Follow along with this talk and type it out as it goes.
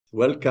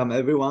Welcome,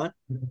 everyone.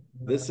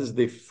 This is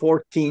the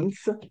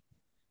 14th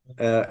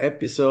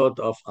episode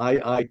of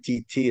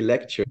IITT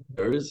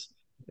lectures.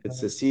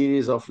 It's a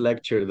series of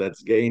lectures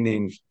that's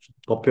gaining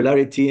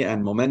popularity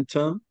and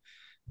momentum.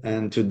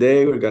 And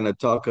today we're going to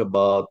talk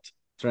about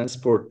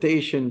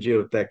transportation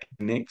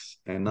geotechnics,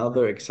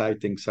 another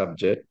exciting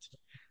subject.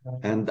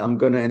 And I'm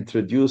going to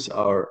introduce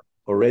our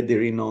already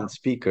renowned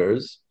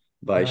speakers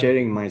by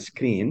sharing my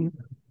screen.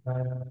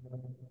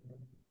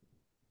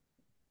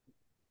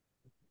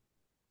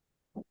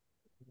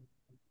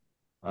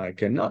 I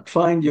cannot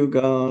find you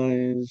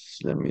guys.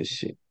 Let me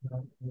see.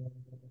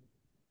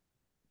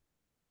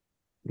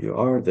 You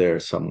are there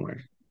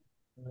somewhere.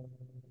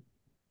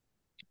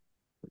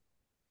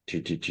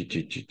 Show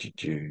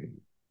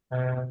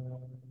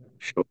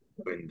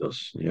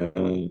windows.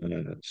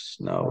 Yes,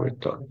 now we're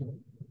talking.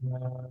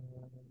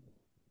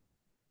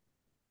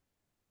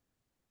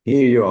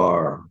 Here you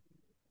are.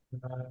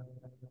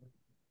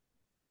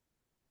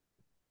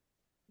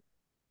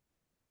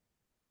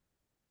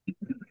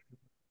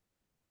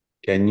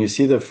 Can you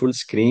see the full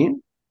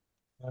screen?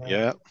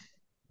 Yeah,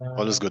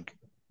 all is good.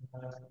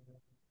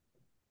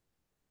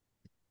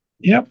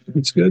 Yep,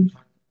 it's good.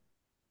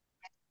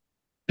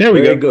 There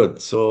we Very go.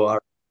 good. So our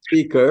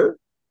speaker,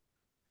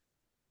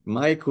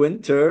 Mike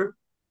Winter,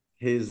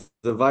 he's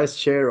the vice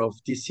chair of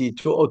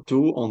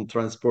TC202 on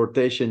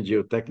transportation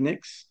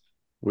geotechnics,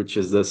 which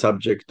is the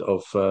subject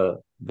of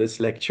this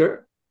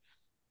lecture.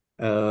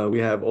 We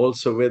have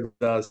also with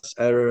us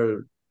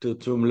Erol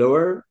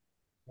Tutumluer,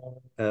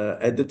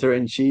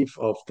 editor-in-chief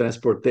of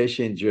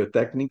Transportation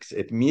Geotechnics,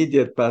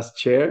 immediate past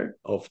chair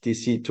of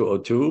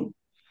TC202,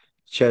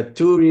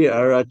 Chathuri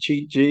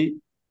Arachchige,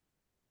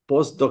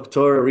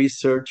 postdoctoral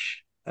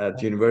research at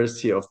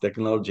University of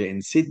Technology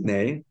in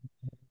Sydney,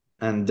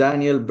 and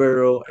Daniel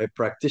Berro, a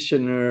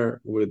practitioner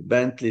with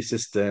Bentley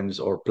Systems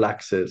or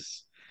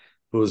Plaxis,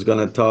 who's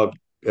going to talk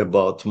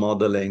about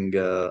modeling,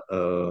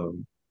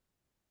 you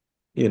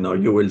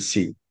will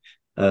see.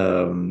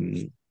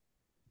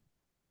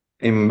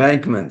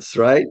 Embankments,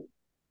 right?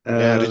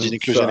 Yeah, rigid So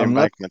inclusion I'm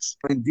not embankments.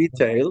 in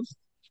details.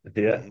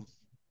 Yeah, Mhm.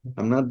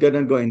 I'm not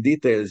gonna go in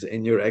details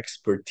in your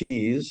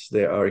expertise.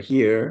 They are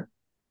here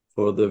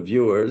for the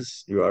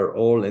viewers. You are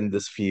all in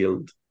this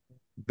field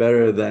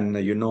better than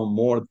you know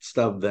more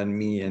stuff than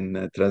me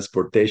in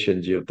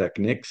transportation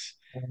geotechnics.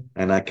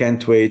 And I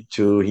can't wait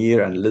to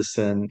hear and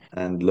listen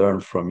and learn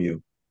from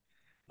you.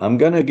 I'm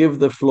gonna give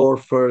the floor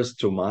first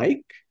to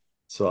Mike.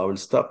 So I will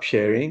stop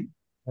sharing.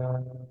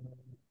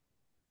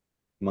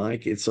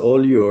 Mike, it's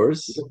all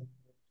yours.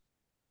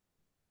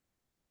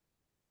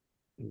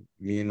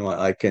 Meanwhile,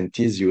 I can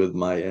tease you with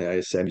my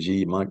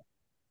ISSMGE, Mike.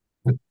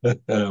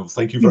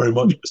 Thank you very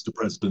much, Mr.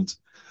 President.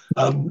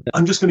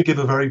 I'm just going to give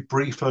a very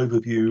brief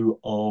overview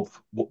of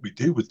what we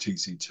do with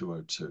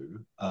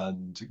TC202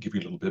 and give you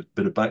a little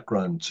bit of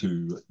background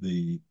to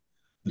the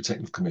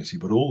technical committee,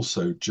 but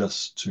also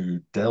just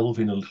to delve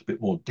in a little bit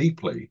more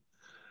deeply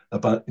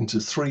about into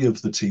three of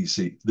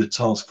the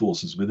task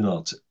forces within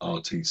our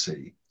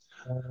TC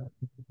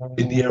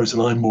in the areas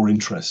that I'm more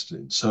interested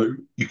in. So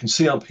you can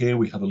see up here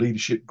we have a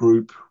leadership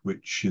group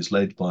which is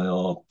led by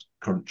our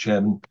current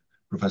chairman,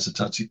 Professor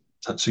Tatsuya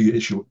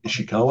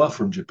Ishikawa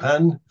from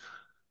Japan.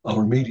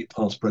 Our immediate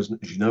past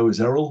president, as you know,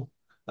 is Erol.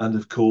 And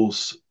of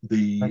course,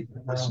 the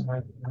person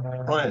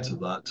prior to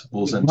that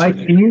was Mike,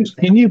 Antonio.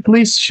 can you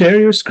please share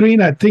your screen?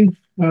 I think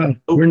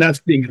we're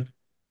not seeing it.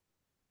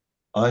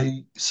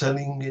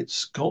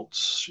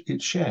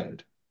 It's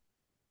shared.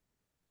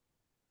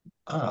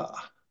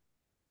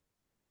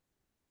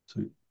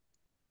 So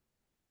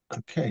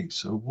okay,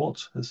 so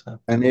what has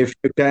happened? And if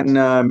you can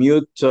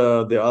mute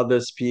the other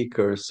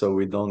speaker so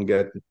we don't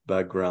get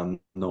background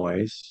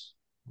noise.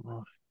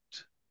 Right.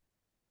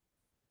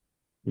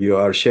 You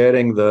are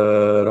sharing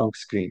the wrong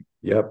screen.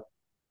 Yep.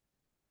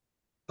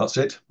 That's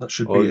it. That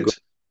should All be good. it.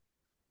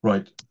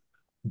 Right.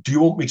 Do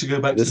you want me to go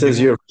back to This the is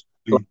beginning?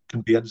 your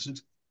Can be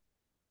edited.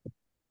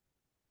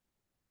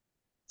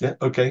 Yeah,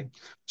 okay.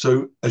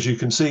 So as you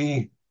can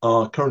see,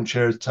 our current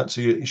chair is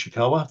Tatsuya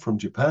Ishikawa from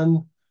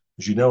Japan.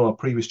 As you know, our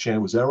previous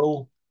chair was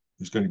Erol,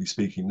 who's going to be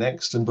speaking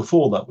next. And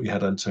before that, we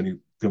had Antonio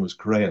Gomes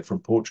Correa from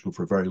Portugal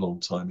for a very long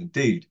time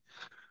indeed.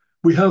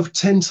 We have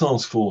 10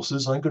 task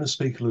forces. I'm going to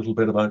speak a little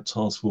bit about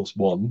Task Force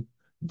 1,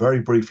 very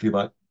briefly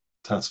about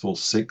Task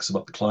Force 6,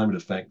 about the climate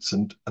effects,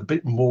 and a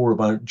bit more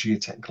about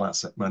geotechnical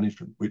asset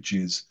management, which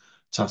is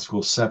Task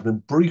Force 7,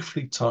 and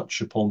briefly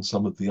touch upon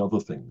some of the other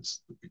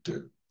things that we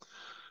do.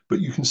 But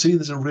you can see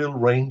there's a real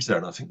range there.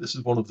 And I think this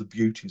is one of the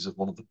beauties of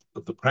one of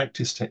the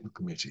practice technical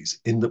committees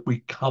in that we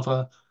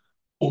cover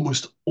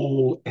almost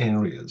all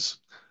areas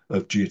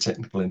of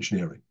geotechnical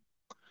engineering.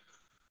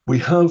 We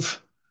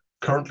have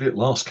currently, at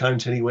last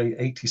count anyway,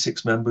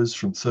 86 members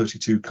from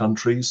 32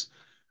 countries.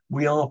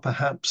 We are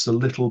perhaps a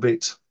little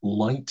bit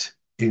light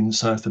in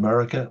South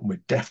America, and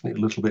we're definitely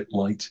a little bit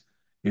light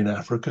in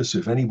Africa. So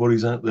if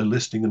anybody's out there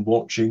listening and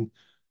watching,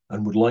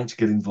 and would like to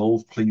get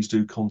involved, please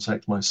do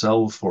contact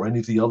myself or any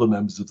of the other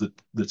members of the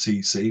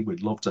TC.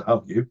 We'd love to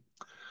have you.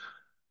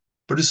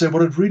 But to say,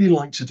 what I'd really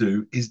like to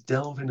do is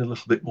delve in a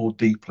little bit more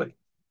deeply.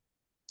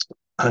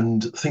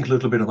 and think a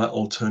little bit about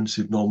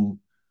alternative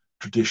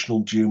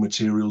non-traditional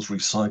geomaterials,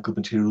 recycled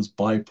materials,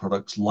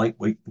 byproducts,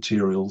 lightweight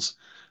materials.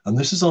 And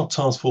this is our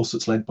task force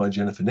that's led by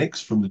Jennifer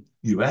Nix from the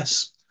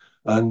US.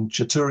 And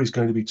Chathuri is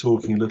going to be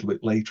talking a little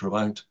bit later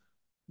about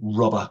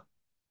rubber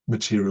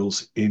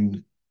materials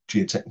in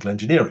geotechnical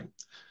engineering.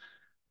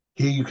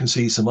 Here you can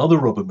see some other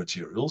rubber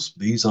materials.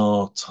 These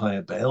are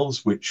tire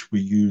bales, which we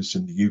used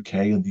in the UK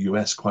and the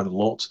US quite a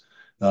lot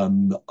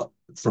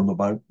from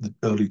about the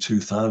early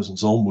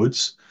 2000s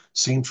onwards.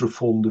 Seem to have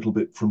fallen a little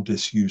bit from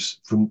disuse,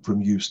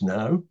 from use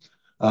now.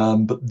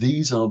 But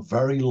these are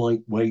very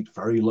lightweight,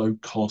 very low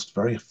cost,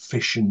 very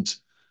efficient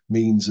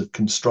means of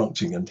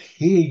constructing. And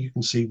here you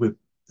can see we're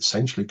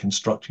essentially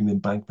constructing an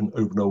embankment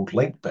over an old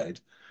lake bed,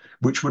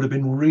 which would have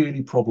been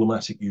really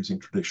problematic using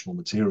traditional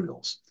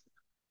materials.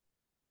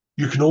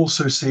 You can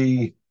also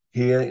see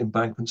here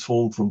embankments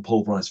formed from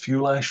pulverized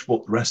fuel ash,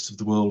 what the rest of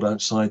the world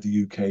outside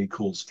the UK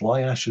calls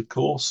fly ash, of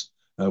course.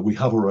 We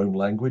have our own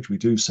language. We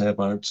do say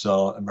about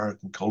our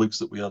American colleagues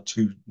that we are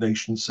two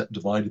nations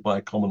divided by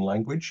a common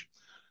language.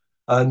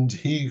 And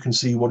here you can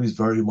see what is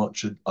very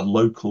much a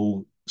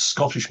local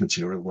Scottish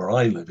material where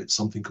I live. It's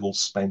something called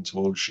spent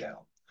oil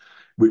shell,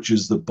 which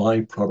is the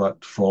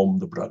byproduct from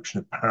the production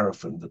of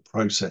paraffin, the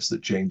process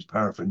that James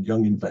Paraffin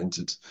Young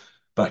invented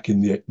back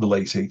in the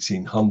late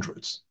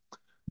 1800s.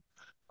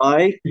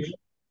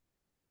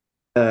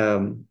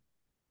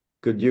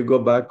 Could you go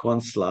back one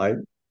slide?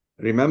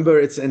 Remember,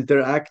 it's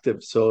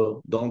interactive,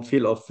 so don't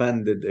feel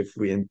offended if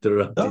we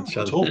interrupt each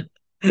other.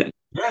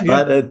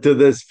 But to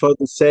this, for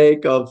the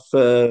sake of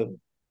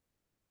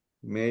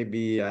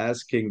maybe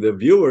asking the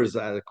viewers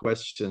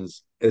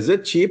questions, is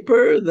it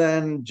cheaper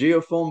than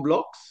geofoam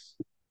blocks?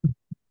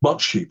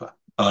 Much cheaper.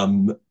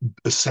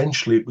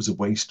 Essentially, it was a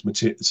waste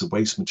material. It's a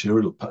waste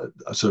material,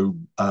 so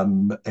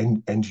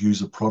end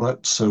user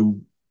product.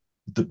 So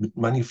the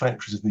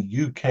manufacturers in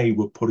the UK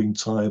were putting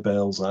tire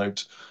bales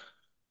out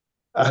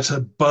at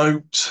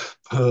about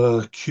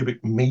per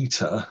cubic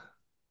meter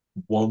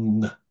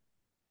 1/6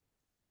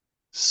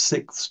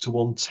 to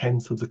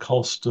 1/10 of the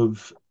cost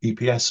of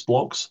EPS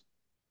blocks.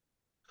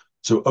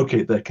 So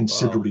okay, they're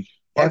considerably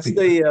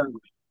heavier.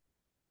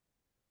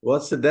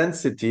 What's the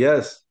density?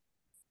 Yes.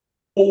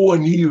 Oh, I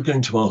knew you were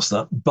going to ask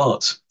that,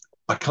 but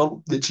I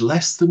can't. It's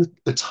less than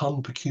a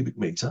ton per cubic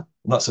meter,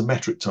 and that's a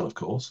metric ton, of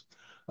course.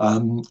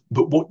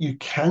 But what you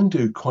can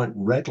do quite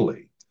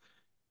readily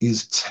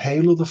is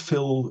tailor the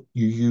fill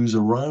you use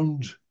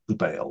around the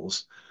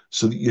bales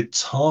so that you're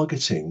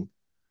targeting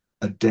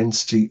a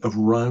density of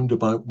round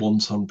about 1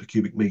 ton per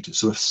cubic meter.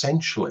 So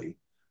essentially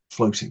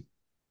floating,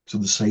 so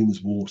the same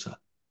as water.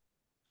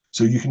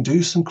 So you can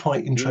do some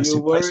quite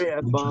interesting games.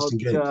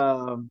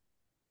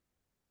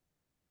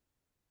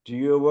 Do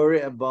you worry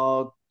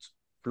about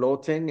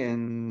floating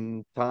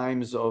in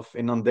times of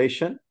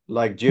inundation,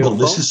 like geofoam? Well,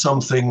 this is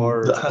something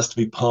that has to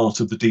be part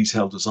of the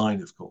detailed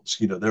design, of course.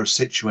 You know, there are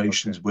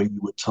situations where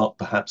you would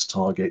perhaps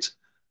target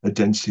a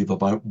density of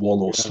about 1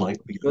 or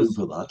slightly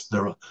over that.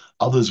 There are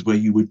others where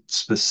you would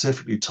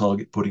specifically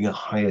target putting a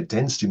higher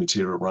density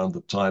material around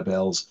the tire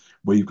bales,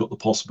 where you've got the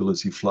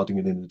possibility of flooding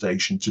and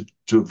inundation to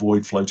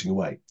avoid floating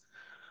away.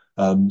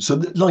 So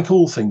like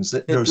all things,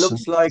 there are some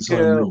design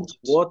nuances.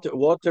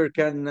 Water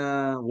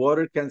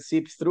can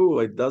seep through.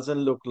 It doesn't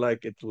look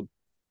like it would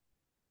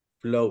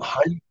float.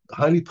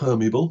 Highly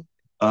permeable.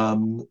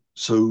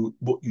 So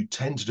what you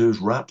tend to do is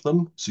wrap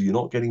them, so you're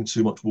not getting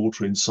too much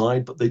water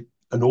inside. But you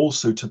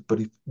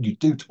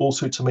do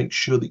also to make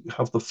sure that you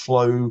have the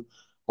flow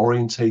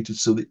orientated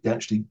so that you're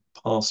actually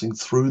passing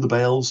through the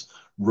bales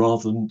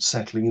rather than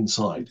settling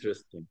inside.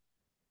 Interesting.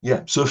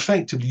 Yeah. So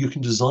effectively, you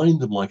can design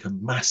them like a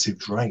massive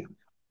drain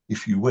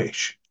if you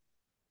wish.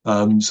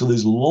 So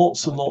there's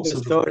lots and lots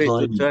of story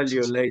to tell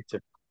you later.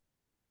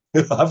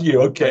 Have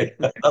you? Okay.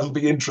 That'll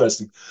be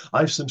interesting.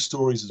 I have some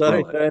stories as well.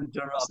 Sorry to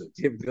interrupt.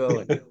 Keep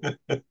going.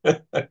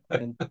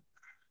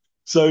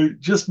 So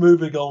just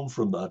moving on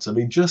from that, I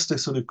mean, just a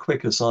sort of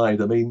quick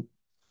aside, I mean,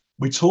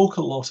 we talk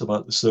a lot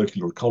about the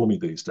circular economy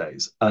these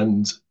days,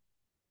 and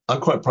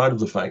I'm quite proud of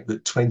the fact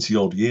that 20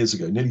 odd years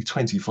ago, nearly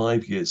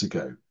 25 years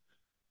ago,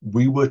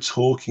 we were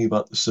talking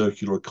about the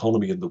circular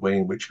economy and the way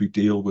in which we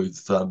deal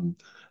with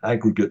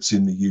aggregates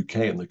in the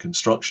UK and the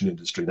construction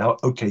industry. Now,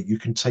 okay, you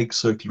can take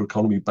circular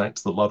economy back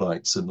to the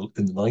Luddites in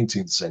the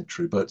 19th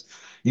century, but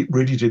it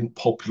really didn't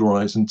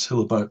popularize until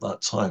about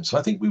that time. So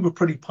I think we were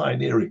pretty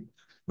pioneering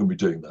when we're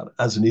doing that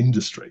as an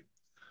industry.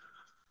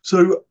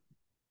 So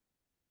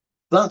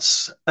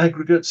that's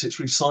aggregates, it's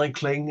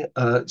recycling.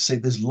 Say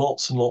there's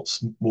lots and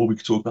lots more we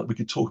could talk about. We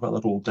could talk about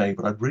that all day,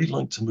 but I'd really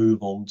like to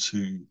move on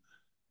to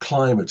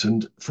climate.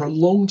 And for a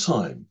long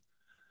time,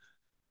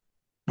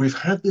 we've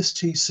had this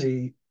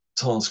TC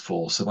task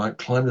force about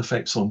climate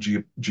effects on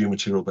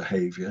geomaterial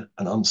behavior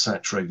and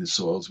unsaturated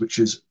soils, which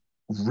is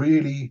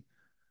really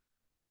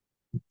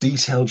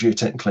detailed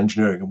geotechnical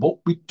engineering. And what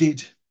we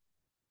did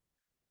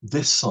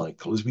this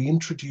cycle is we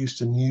introduced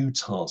a new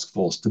task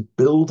force to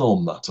build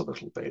on that a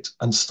little bit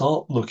and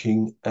start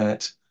looking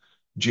at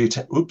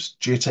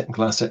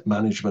geotechnical asset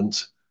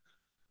management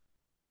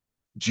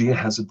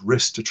geohazard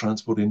risk to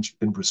transport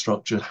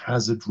infrastructure,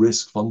 hazard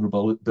risk,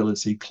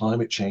 vulnerability,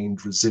 climate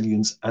change,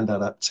 resilience, and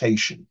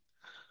adaptation.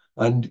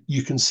 And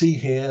you can see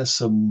here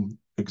some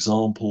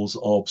examples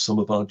of some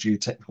of our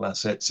geotechnical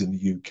assets in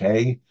the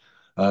UK.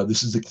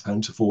 This is the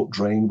Counterfort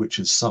drain, which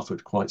has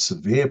suffered quite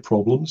severe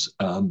problems.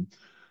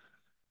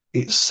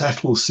 It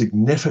settles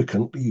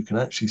significantly. You can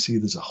actually see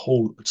there's a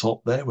hole at the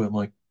top there where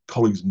my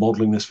colleague's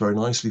modeling this very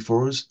nicely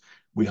for us.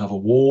 We have a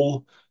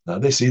wall. Now,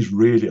 this is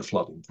really a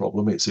flooding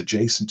problem. It's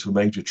adjacent to a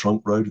major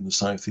trunk road in the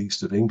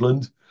southeast of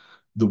England.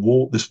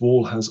 This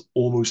wall has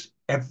almost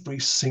every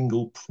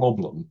single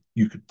problem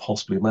you could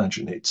possibly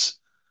imagine. It's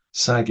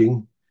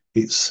sagging,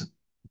 it's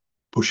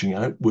pushing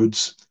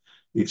outwards,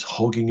 it's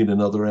hogging in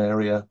another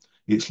area,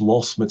 it's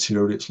lost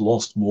material, it's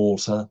lost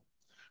water.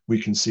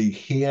 We can see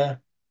here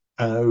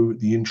how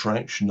the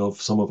interaction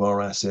of some of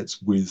our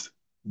assets with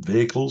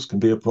vehicles can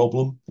be a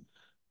problem.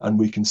 And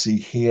we can see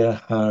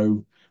here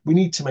how we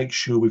need to make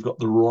sure we've got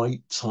the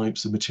right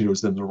types of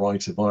materials in the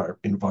right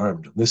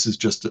environment. And this is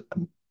just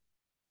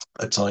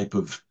a type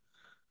of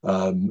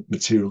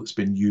material that's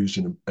been used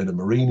in a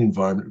marine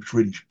environment, which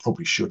really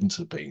probably shouldn't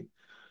have been.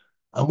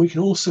 And we can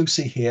also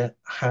see here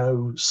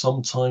how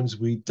sometimes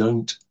we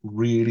don't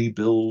really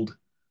build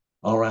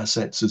our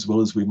assets as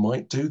well as we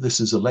might do. This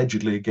is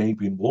allegedly a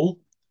gabion wall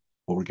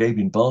or a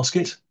gabion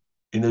basket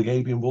in a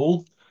gabion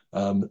wall.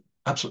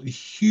 Absolutely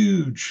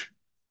huge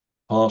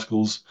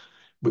particles,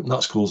 but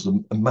that's caused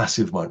a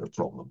massive amount of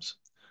problems.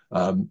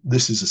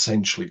 This is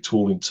essentially, to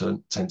all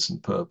intents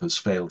and purposes,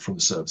 failed from a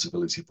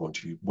serviceability point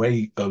of view,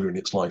 way earlier in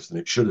its life than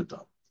it should have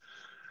done.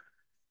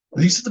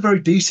 These are the very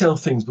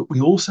detailed things, but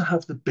we also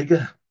have the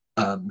bigger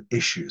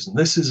issues. And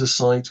this is a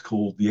site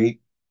called the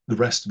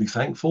Rest to be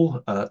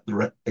Thankful,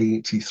 the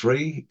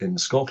A83 in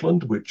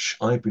Scotland, which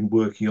I've been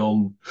working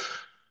on.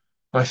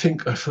 I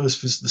think I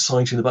first visited the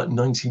site in about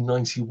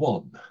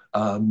 1991,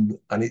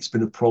 and it's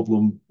been a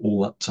problem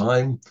all that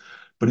time,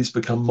 but it's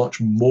become much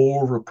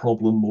more of a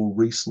problem more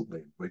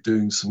recently. We're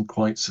doing some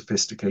quite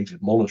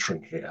sophisticated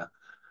monitoring here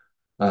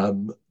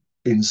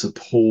in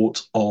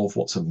support of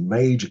what's a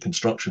major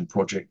construction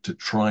project to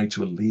try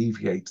to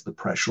alleviate the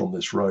pressure on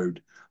this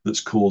road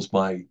that's caused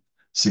by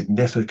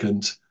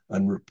significant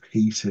and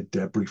repeated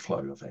debris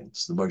flow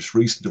events, the most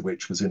recent of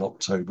which was in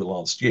October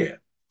last year.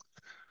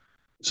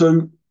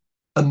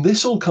 And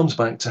this all comes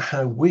back to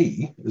how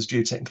we, as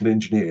geotechnical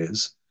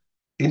engineers,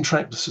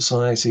 interact with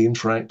society,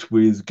 interact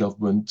with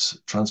government,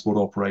 transport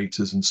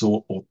operators, and so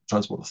on, or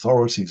transport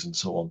authorities, and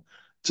so on,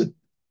 to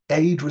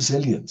aid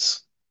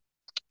resilience.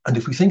 And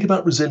if we think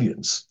about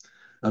resilience,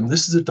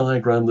 this is a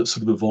diagram that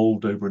sort of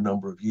evolved over a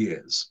number of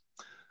years.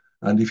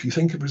 And if you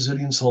think of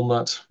resilience on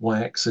that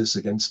y-axis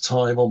against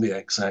time on the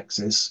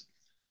x-axis,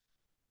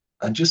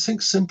 and just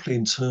think simply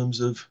in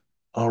terms of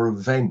our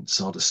events,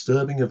 our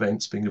disturbing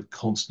events being of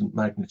constant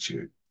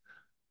magnitude.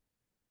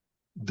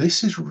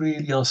 This is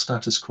really our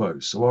status quo.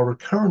 So our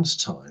recurrence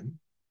time,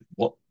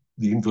 what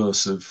the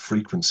inverse of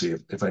frequency,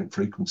 of event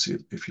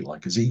frequency, if you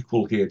like, is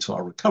equal here to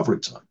our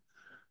recovery time.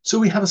 So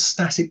we have a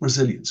static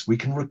resilience. We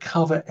can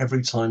recover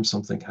every time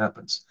something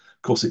happens.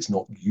 Of course, it's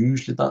not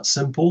usually that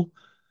simple.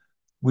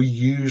 We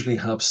usually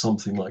have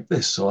something like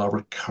this. So our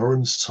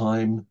recurrence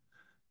time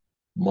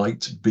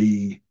might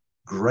be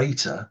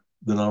greater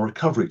than our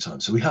recovery time.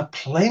 So we have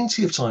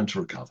plenty of time to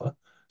recover.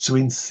 So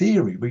in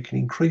theory, we can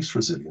increase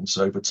resilience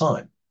over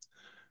time.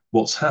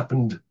 What's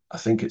happened, I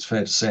think it's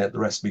fair to say, at the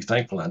Rest to be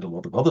Thankful and a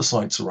lot of other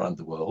sites around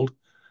the world,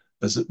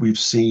 is that we've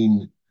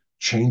seen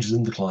changes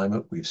in the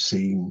climate. We've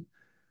seen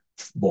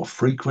more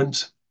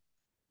frequent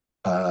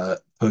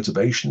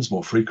perturbations,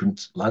 more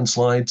frequent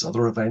landslides,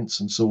 other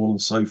events, and so on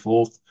and so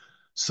forth,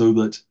 so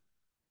that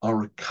our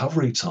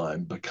recovery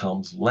time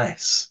becomes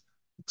less.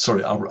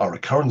 Sorry, our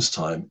recurrence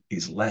time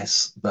is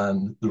less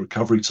than the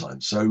recovery time.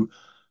 So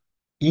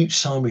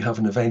each time we have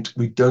an event,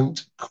 we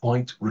don't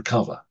quite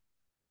recover.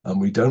 And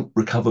we don't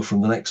recover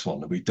from the next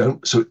one. And we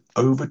don't. So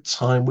over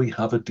time, we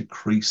have a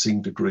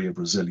decreasing degree of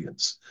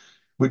resilience,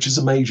 which is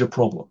a major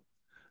problem,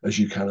 as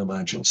you can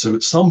imagine. So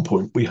at some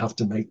point, we have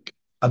to make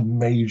a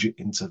major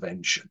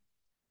intervention.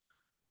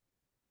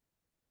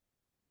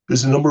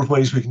 There's a number of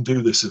ways we can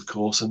do this, of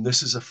course, and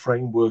this is a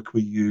framework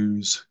we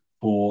use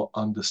for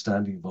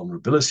understanding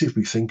vulnerability. If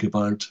we think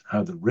about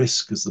how the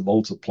risk is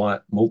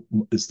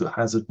the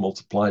hazard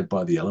multiplied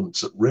by the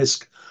elements at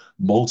risk,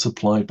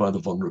 multiplied by the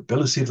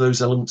vulnerability of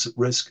those elements at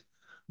risk.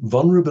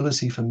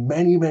 Vulnerability for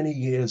many, many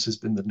years has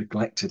been the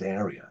neglected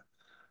area.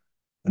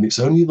 And it's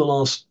only the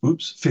last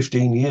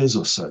 15 years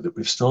or so that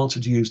we've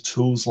started to use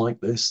tools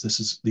like this.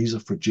 These are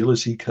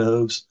fragility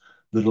curves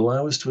that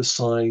allow us to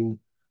assign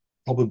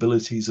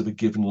probabilities of a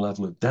given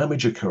level of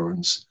damage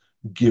occurrence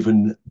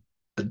given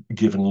a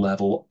given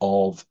level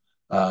of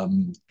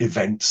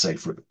event, say,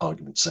 for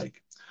argument's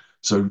sake.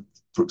 So,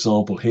 for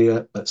example,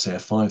 here, let's say a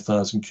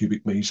 5,000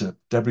 cubic meter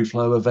debris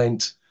flow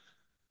event,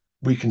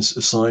 we can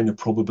assign a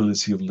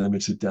probability of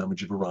limited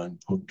damage of around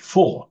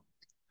 0.4.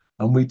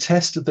 And we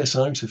tested this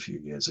out a few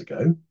years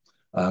ago.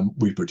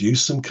 We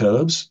produced some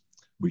curves.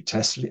 We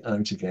tested it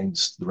out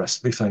against the rest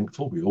of Be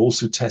Thankful. We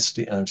also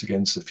tested it out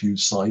against a few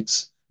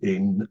sites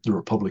in the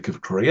Republic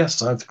of Korea,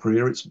 South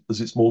Korea,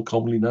 as it's more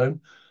commonly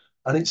known,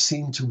 and it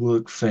seemed to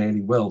work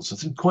fairly well. So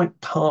some quite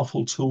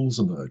powerful tools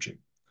emerging.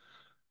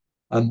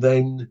 And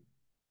then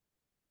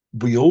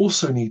we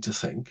also need to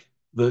think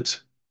that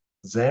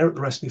there at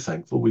the Rest Be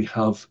Thankful, we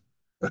have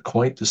a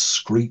quite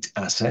discrete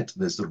asset.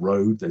 There's the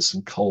road, there's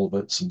some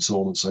culverts and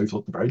so on and so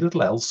forth, very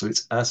little else, so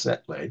it's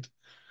asset-led.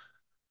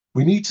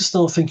 We need to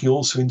start thinking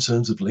also in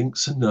terms of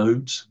links and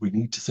nodes. We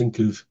need to think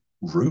of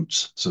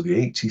routes. So the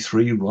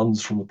 83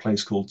 runs from a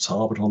place called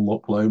Tarbert on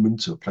Loch Lomond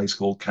to a place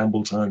called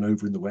Campbelltown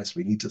over in the west.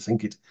 We need to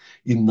think it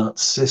in that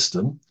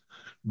system.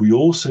 We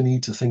also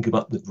need to think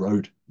about the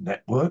road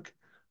network.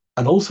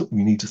 And also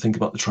we need to think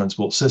about the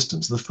transport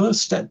systems. The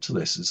first step to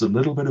this is a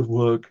little bit of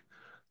work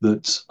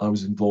that I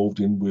was involved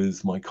in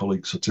with my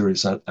colleague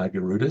Sotiris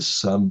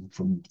Agaroudis,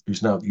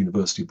 who's now at the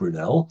University of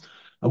Brunel.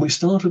 And we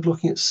started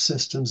looking at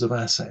systems of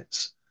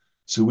assets.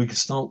 So we could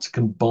start to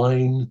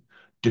combine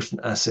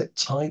different asset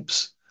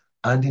types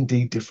and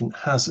indeed different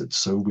hazards.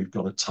 So we've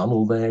got a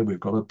tunnel there, we've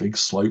got a big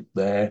slope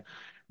there,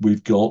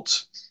 we've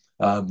got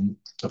a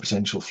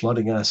potential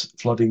flooding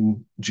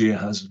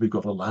geohazard, we've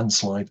got a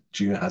landslide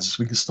geohazard.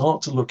 So we can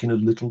start to look in a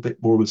little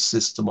bit more of a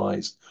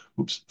systemized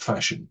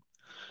fashion.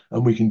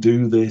 And we can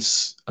do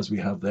this as we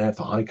have there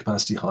for high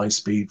capacity, high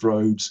speed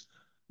roads,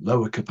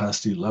 lower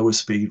capacity, lower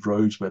speed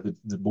roads, where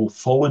the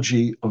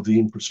morphology of the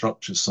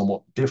infrastructure is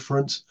somewhat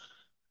different.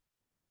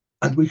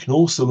 And we can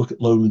also look at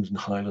lowland and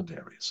highland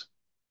areas,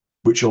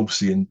 which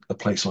obviously in a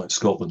place like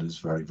Scotland is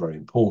very, very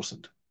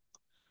important.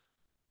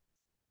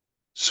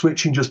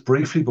 Switching just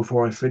briefly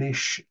before I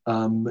finish,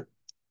 from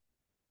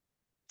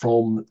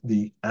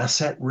the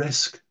asset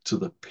risk to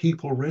the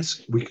people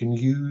risk, we can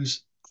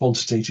use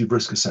quantitative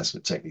risk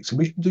assessment techniques. And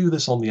we can do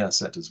this on the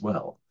asset as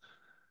well.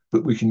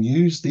 But we can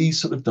use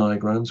these sort of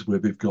diagrams where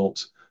we've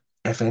got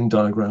FN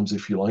diagrams,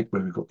 if you like,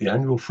 where we've got the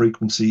annual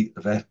frequency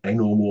of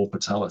N or more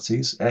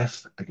fatalities,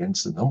 F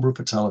against the number of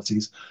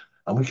fatalities,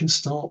 and we can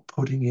start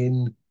putting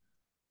in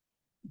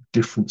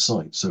different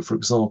sites. So for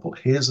example,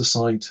 here's a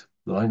site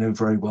that I know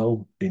very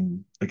well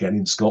again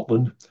in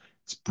Scotland.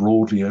 It's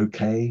broadly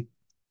okay.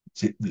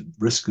 The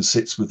risk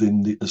sits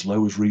within as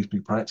low as reasonably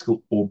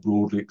practical or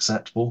broadly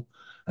acceptable.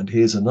 And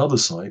here's another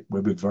site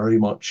where we're very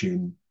much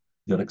in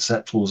the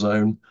unacceptable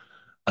zone,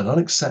 and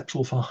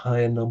unacceptable for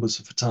higher numbers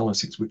of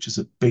fatalities, which is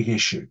a big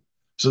issue.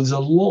 So there's a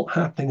lot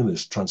happening in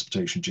this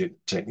transportation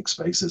geotechnics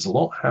space. There's a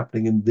lot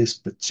happening in this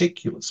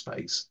particular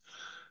space.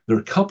 There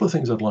are a couple of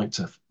things I'd like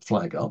to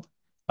flag up,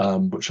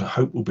 which I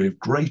hope will be of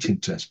great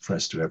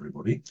interest to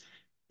everybody.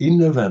 In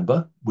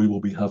November, we will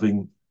be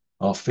having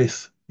our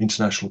 5th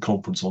International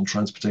Conference on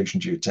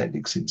Transportation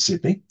Geotechnics in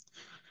Sydney,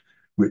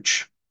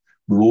 which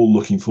we're all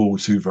looking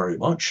forward to very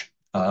much.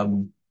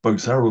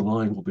 Both Erol and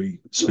I will be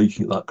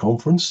speaking at that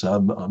conference.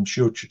 I'm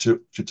sure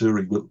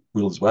Chathuri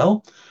will as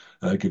well.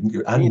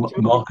 And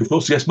Mark, of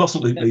course. Yes,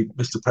 mustn't leave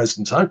Mr.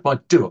 President out, but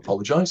I do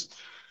apologise.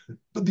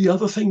 But the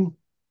other thing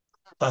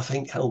I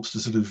think helps to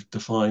sort of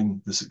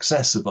define the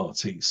success of our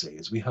TC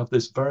is we have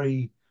this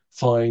very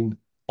fine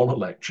honour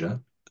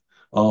lecture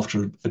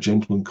after a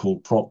gentleman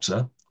called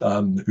Proctor,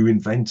 who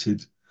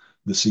invented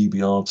the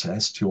CBR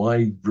test, who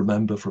I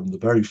remember from the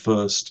very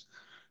first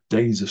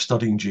days of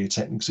studying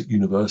geotechnics at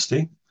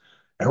university.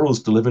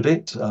 Erol's delivered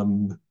it.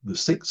 The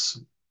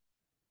 6th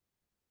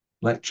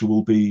lecture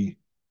will be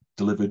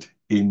delivered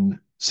in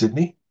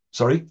Sydney.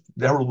 Sorry,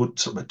 I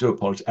do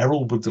apologize.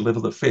 Erol would deliver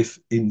the 5th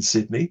in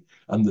Sydney,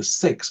 and the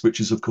 6th,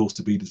 which is of course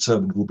to be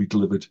determined, will be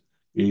delivered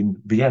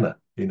in Vienna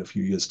in a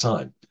few years'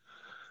 time.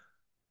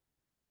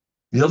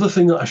 The other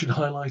thing that I should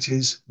highlight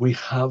is we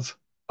have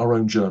our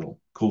own journal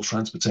called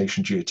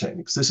Transportation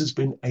Geotechnics. This has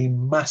been a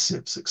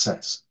massive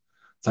success,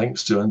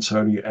 thanks to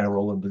Antonio,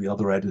 Erol, and the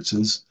other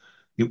editors.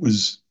 It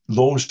was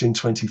launched in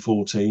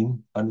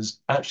 2014 and has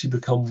actually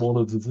become one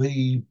of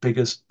the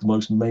biggest, the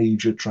most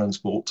major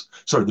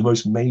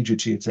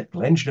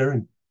geotechnical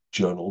engineering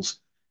journals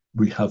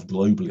we have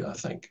globally, I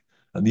think.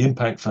 And the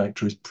impact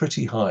factor is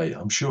pretty high.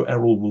 I'm sure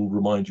Erol will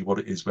remind you what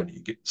it is when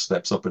he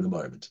steps up in a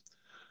moment.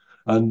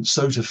 And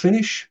so to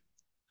finish,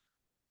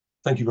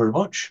 thank you very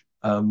much.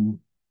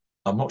 I'm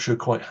not sure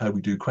quite how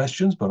we do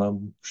questions, but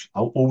I'm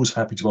always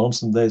happy to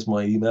answer them. There's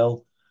my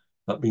email.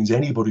 That means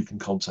anybody can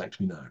contact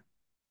me now.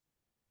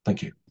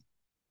 Thank you.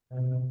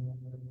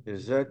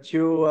 Is that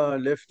you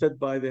lifted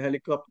by the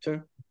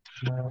helicopter?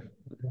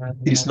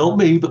 It's not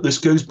me, but this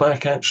goes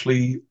back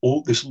actually,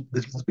 this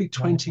will be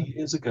 20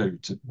 years ago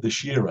to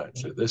this year,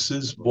 actually. This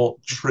is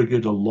what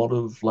triggered a lot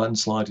of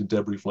landslide and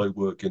debris flow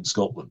work in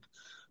Scotland,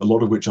 a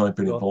lot of which I've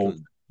been involved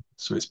in.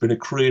 So it's been a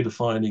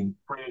career-defining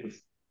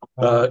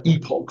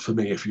epoch for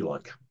me, if you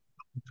like.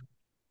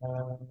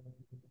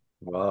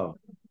 Wow.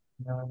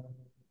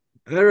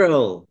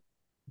 Erol,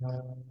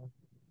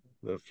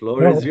 the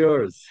floor is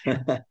yours.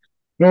 Could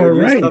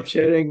you stop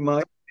sharing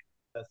my...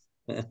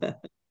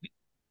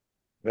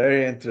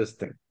 Very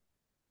interesting.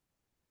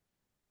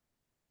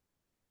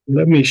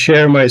 Let me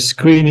share my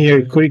screen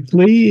here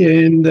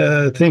quickly, and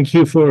thank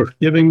you for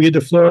giving me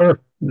the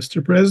floor,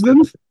 Mr.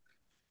 President.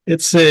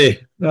 It's a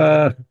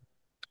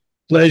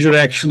pleasure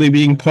actually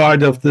being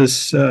part of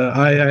this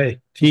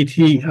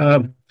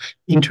IITT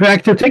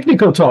interactive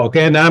technical talk.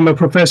 And I'm a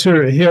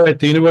professor here at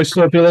the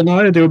University of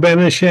Illinois at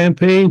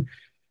Urbana-Champaign.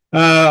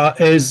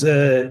 As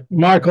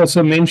Marc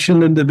also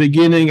mentioned in the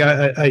beginning,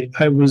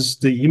 I was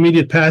the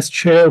immediate past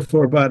chair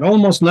for about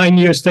almost 9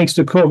 years, thanks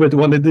to COVID,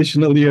 one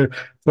additional year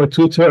for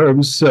 2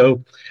 terms.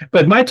 So,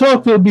 but my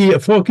talk will be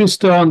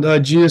focused on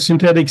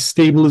geosynthetic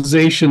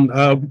stabilization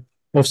of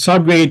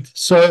subgrade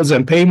soils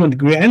and pavement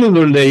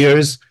granular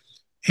layers,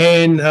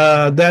 and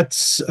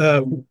that's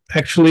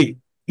actually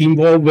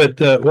involved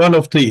with one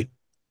of the.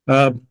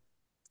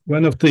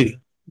 Let's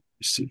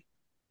see.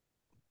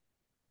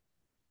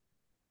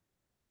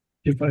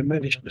 If I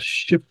manage to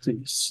shift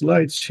the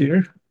slides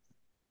here.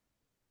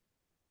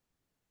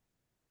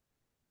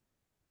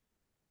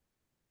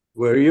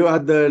 Were you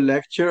at the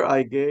lecture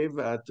I gave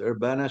at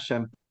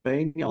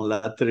Urbana-Champaign on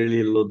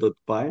laterally loaded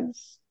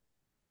piles?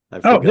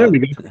 Oh, there we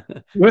go.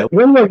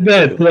 When was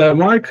that,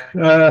 Marc?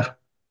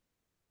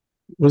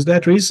 Was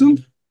that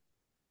recent?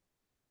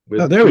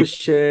 With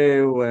Touche,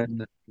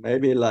 when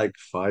maybe like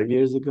 5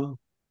 years ago.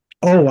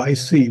 Oh, I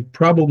see.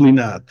 Probably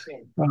not.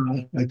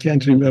 I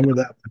can't remember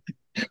that.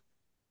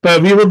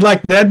 But we would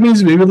like, that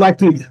means we would like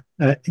to,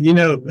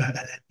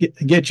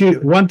 get you,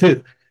 want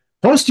to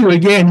host you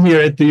again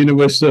here at the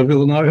University of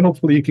Illinois.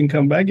 Hopefully you can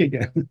come back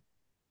again.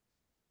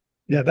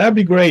 Yeah, that'd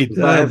be great.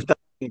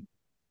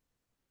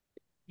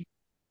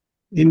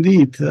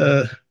 Indeed.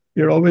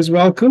 You're always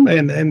welcome.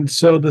 And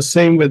so the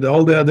same with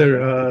all the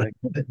other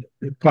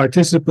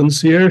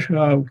participants here.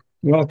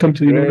 Welcome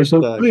to the University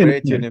of Illinois.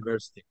 Great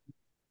university.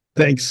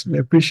 Thanks. I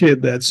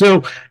appreciate that.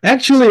 So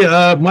actually,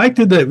 Mike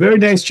did a very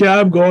nice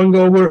job going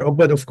over,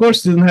 but of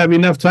course didn't have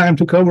enough time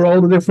to cover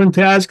all the different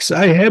tasks.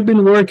 I have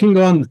been working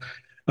on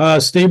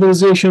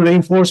stabilization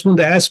reinforcement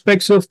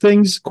aspects of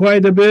things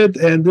quite a bit.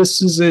 And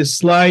this is a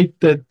slide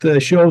that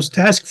shows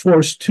Task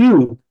Force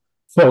 2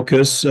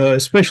 focus,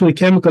 especially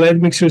chemical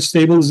admixture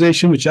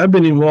stabilization, which I've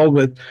been involved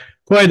with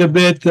quite a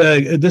bit.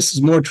 This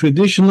is more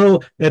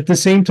traditional. At the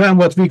same time,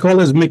 what we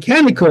call as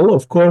mechanical,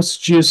 of course,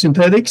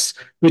 geosynthetics,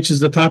 which is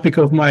the topic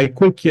of my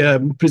quick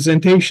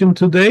presentation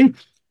today.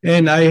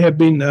 And I have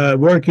been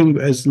working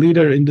as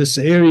leader in this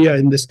area,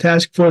 in this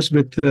task force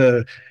with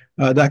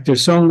Dr.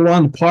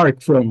 Sungwon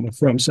Park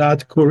from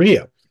South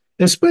Korea.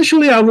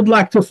 Especially, I would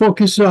like to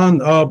focus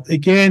on,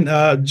 again,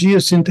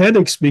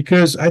 geosynthetics,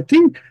 because I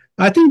think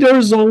there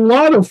is a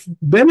lot of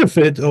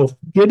benefit of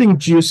getting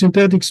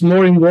geosynthetics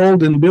more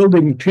involved in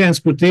building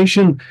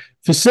transportation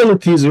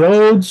facilities,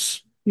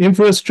 roads,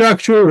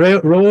 infrastructure,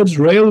 roads,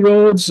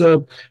 railroads,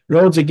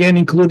 roads, again,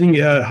 including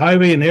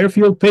highway and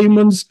airfield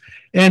pavements.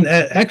 And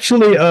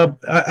actually,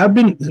 I've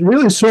been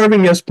really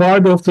serving as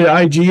part of the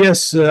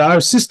IGS,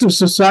 our sister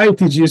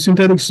society,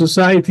 Geosynthetic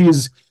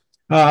Society's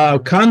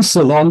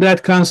council, on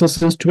that council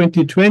since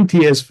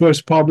 2020 as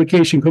first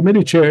publication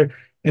committee chair.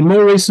 And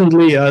more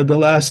recently, the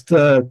last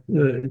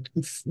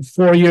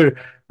 4-year,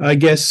 I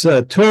guess,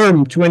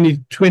 term,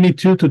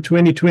 2022 to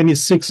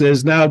 2026,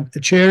 is now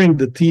chairing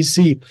the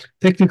TC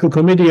Technical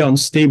Committee on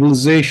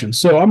Stabilization.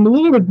 So I'm a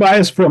little bit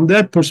biased from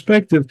that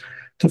perspective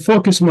to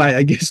focus my,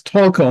 I guess,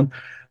 talk on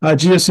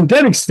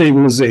geosynthetic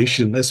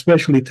stabilization,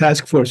 especially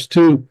Task Force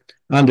 2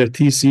 under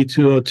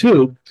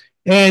TC202.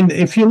 And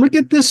if you look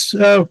at this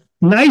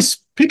nice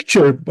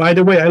picture, by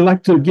the way, I'd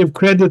like to give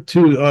credit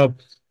to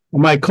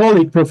my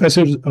colleague,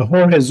 Professor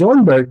Jorge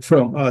Zornberg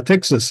from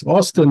Texas,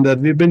 Austin, that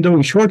we've been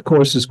doing short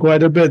courses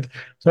quite a bit,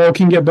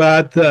 talking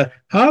about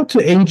how to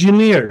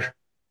engineer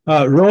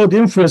road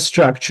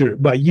infrastructure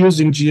by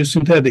using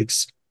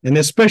geosynthetics, and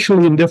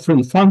especially in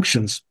different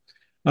functions.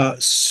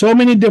 So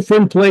many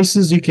different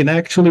places you can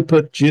actually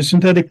put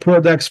geosynthetic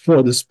products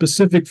for the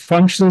specific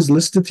functions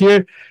listed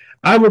here.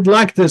 I would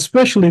like to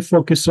especially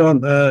focus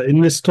on,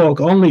 in this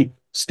talk, only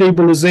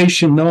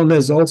stabilization, known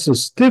as also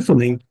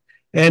stiffening.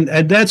 And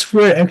that's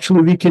where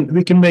actually we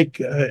can make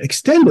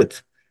extended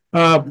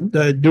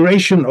the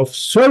duration of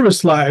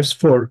service lives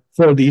for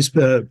these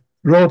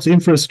roads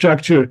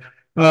infrastructure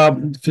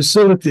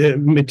facility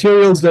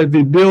materials that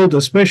we build,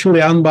 especially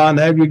unbound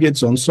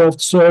aggregates on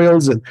soft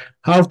soils, and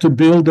how to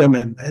build them.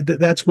 And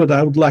that's what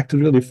I would like to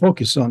really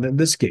focus on in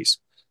this case.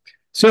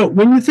 So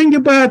when you think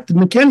about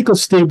mechanical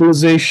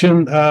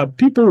stabilization,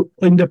 people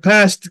in the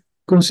past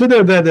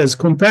consider that as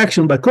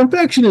compaction, but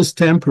compaction is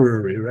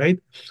temporary, right?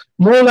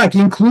 More like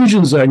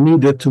inclusions are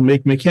needed to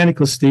make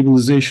mechanical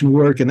stabilization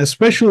work, and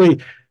especially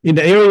in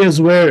the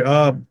areas where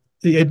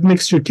the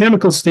admixture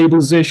chemical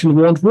stabilization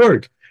won't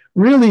work.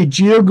 Really,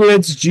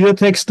 geogrids,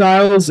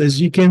 geotextiles,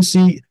 as you can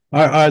see,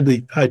 are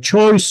the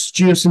choice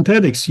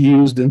geosynthetics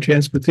used in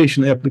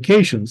transportation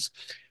applications.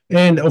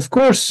 And of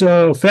course,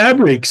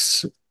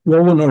 fabrics,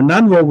 woven or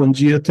non-woven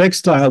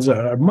geotextiles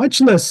are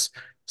much less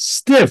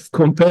stiff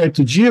compared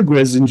to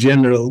geogrids in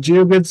general.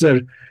 Geogrids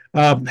are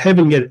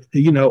having a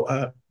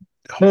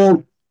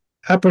whole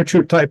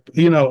aperture type,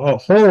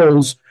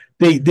 holes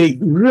they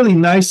really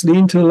nicely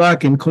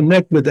interlock and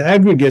connect with the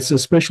aggregates,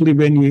 especially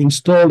when you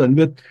install, and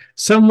with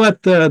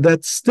somewhat that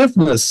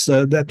stiffness,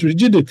 that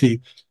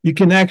rigidity, you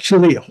can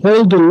actually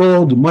hold the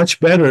load much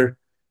better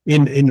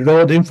in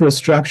road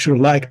infrastructure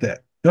like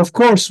that. Of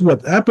course,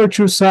 what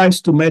aperture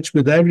size to match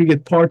with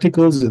aggregate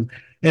particles,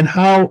 and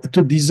how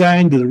to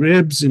design the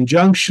ribs and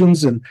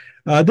junctions, and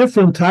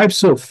different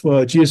types of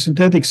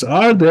geosynthetics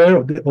are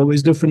there,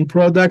 always different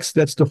products.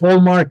 That's the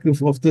hallmark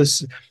of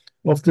this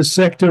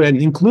sector, and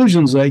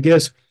inclusions, I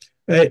guess.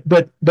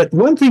 But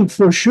one thing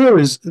for sure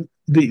is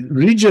the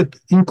rigid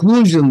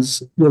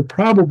inclusions will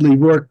probably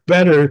work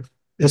better,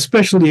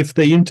 especially if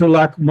they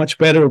interlock much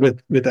better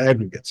with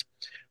aggregates.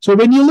 So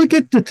when you look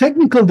at the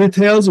technical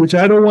details, which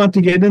I don't want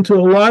to get into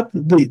a lot,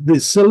 the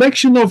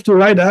selection of the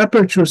right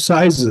aperture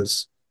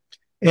sizes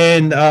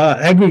and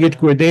aggregate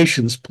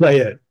gradations play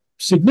a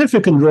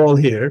significant role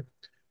here,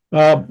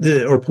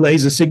 or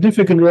plays a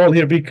significant role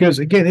here, because,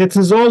 again, it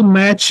is all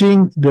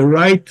matching the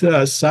right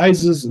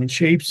sizes and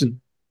shapes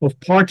of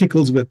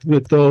particles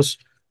with those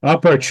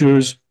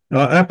apertures,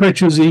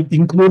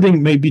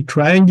 including maybe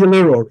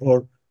triangular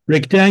or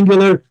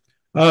rectangular,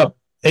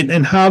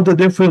 and how the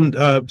different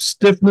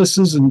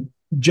stiffnesses and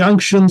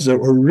junctions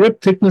or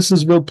rib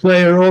thicknesses will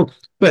play a role.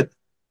 But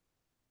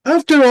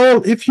after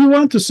all, if you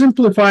want to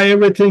simplify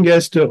everything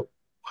as to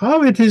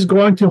how it is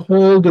going to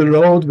hold the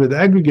road with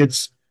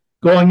aggregates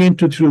going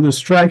through the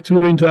strike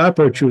through into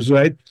apertures,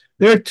 right?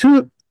 There are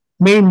two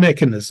main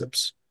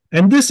mechanisms.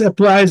 And this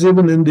applies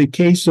even in the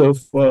case of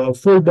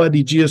full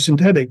body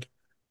geosynthetic,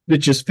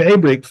 which is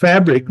fabric,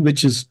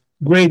 which is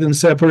great in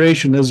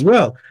separation as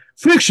well.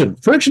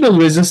 Frictional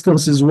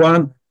resistance is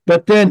one,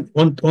 but then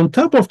on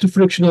top of the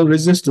frictional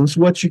resistance,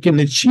 what you can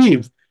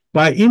achieve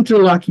by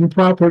interlocking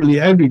properly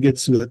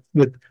aggregates with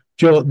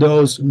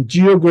those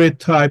geogrid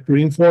type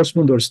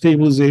reinforcement or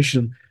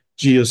stabilization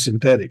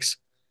geosynthetics.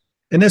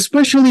 And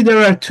especially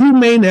there are two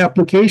main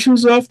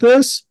applications of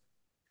this.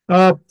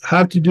 How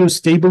to do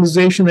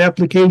stabilization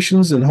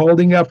applications and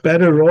holding up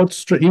better road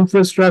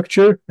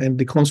infrastructure and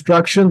the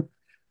construction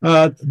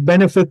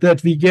benefit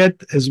that we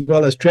get, as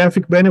well as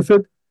traffic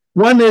benefit.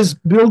 One is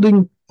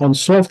building on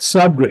soft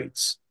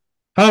subgrades,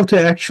 how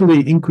to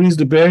actually increase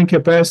the bearing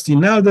capacity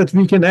now that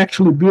we can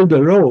actually build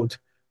a road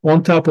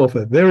on top of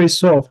a very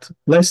soft,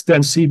 less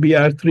than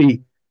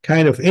CBR3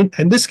 kind of,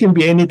 and this can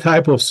be any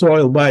type of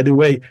soil, by the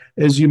way,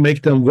 as you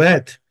make them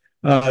wet.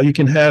 You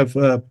can have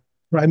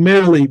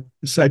primarily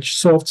such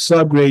soft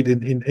subgrade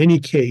in any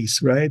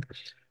case, right?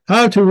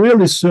 How to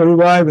really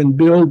survive and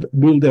build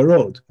a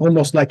road,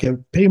 almost like a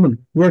pavement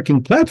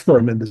working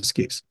platform in this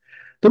case.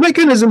 The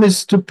mechanism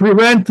is to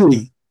prevent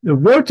the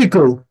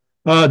vertical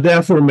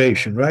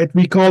deformation, right?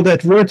 We call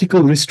that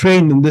vertical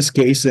restraint in this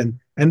case, and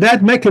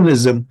that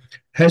mechanism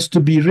has to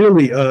be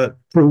really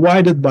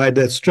provided by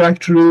that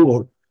structural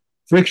or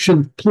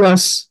friction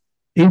plus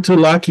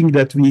interlocking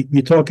that we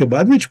talk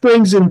about, which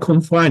brings in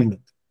confinement.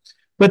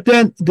 But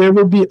then there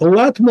will be a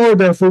lot more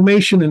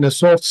deformation in a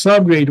soft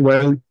subgrade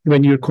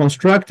when you're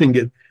constructing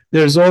it.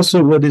 There's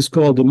also what is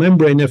called the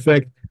membrane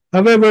effect.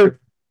 However,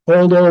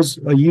 all those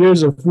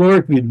years of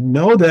work, we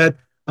know that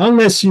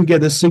unless you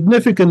get a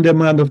significant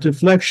amount of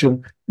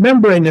deflection,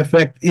 membrane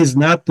effect is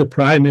not the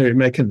primary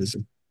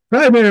mechanism.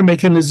 Primary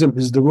mechanism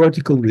is the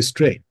vertical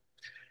restraint.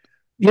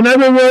 In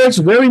other words,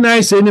 very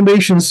nice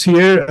animations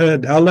here.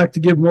 I'd like to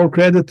give more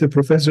credit to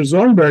Professor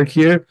Zornberg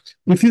here.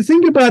 If you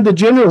think about the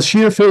general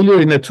shear failure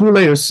in a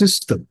two-layer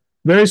system,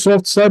 very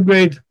soft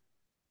subgrade,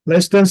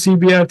 less than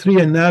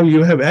CBR3, and now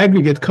you have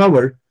aggregate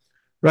cover,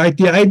 right?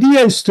 The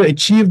idea is to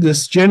achieve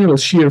this general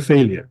shear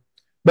failure.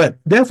 But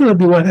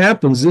definitely what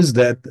happens is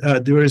that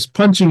there is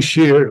punching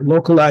shear,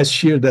 localized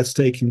shear that's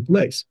taking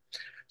place.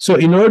 So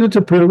in order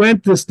to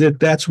prevent this,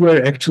 that's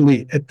where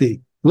actually at the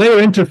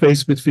layer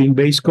interface between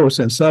base course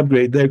and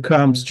subgrade, there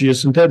comes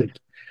geosynthetic.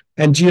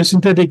 And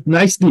geosynthetic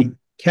nicely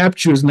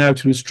captures now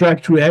through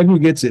structural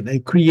aggregates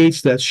and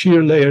creates that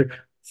shear layer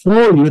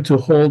for you to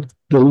hold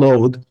the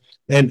load.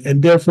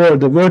 And therefore,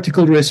 the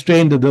vertical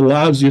restraint that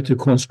allows you to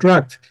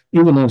construct,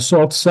 even on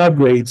soft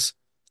subgrades,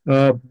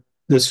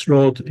 this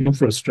road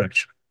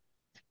infrastructure.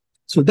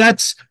 So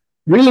that's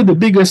really the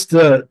biggest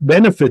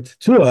benefit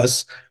to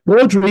us.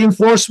 Road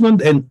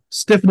reinforcement and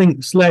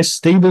stiffening /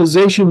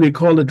 stabilization, we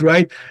call it,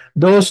 right?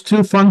 Those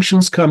two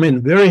functions come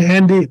in very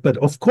handy, but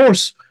of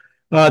course,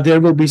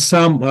 there will be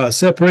some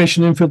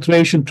separation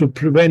infiltration to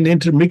prevent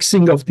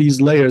intermixing of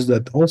these layers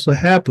that also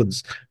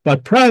happens.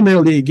 But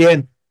primarily,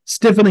 again,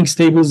 stiffening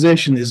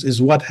stabilization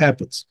is what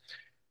happens.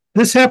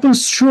 This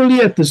happens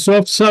surely at the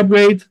soft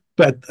subgrade,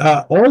 but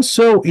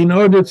also in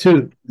order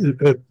to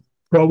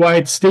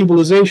provide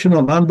stabilization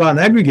on unbound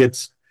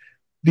aggregates,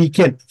 we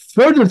can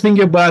further think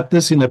about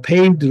this in a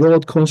paved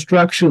road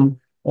construction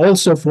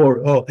also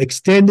for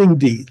extending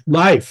the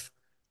life,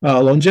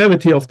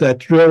 longevity of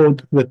that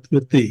road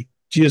with the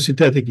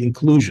geosynthetic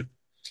inclusion.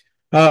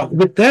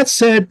 With that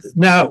said,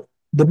 now,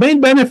 the main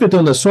benefit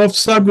on the soft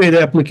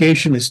subgrade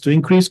application is to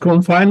increase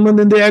confinement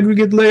in the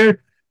aggregate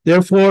layer,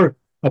 therefore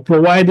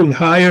providing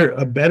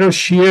better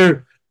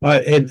shear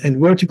and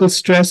vertical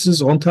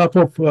stresses on top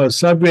of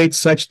subgrade,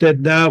 such that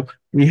now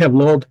we have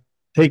load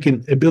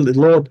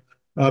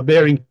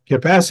bearing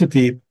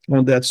capacity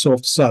on that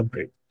soft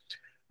subgrade.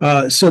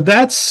 So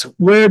that's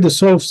where the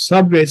soft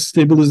subgrade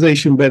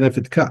stabilization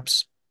benefit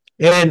comes.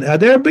 And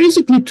there are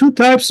basically two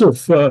types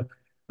of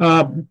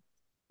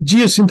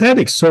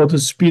geosynthetics, so to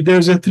speak.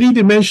 There's a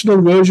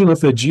three-dimensional version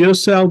of a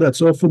geocell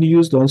that's often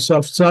used on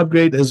soft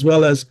subgrade, as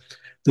well as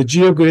the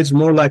geogrids,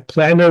 more like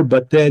planar,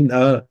 but then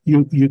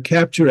you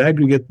capture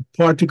aggregate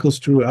particles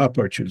through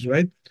apertures,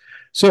 right?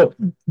 So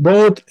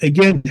both,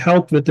 again,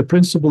 help with the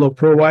principle of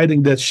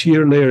providing that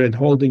shear layer and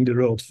holding the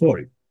road for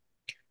you.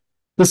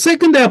 The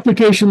second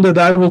application that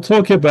I will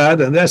talk about,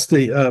 and that's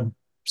the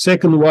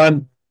second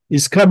one,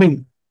 is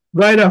coming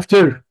right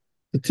after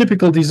the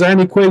typical design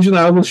equation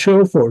I will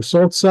show for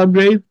soft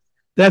subgrade.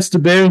 That's the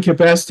bearing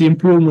capacity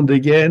improvement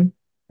again,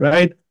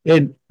 right?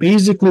 And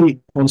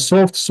basically on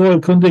soft soil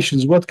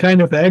conditions, what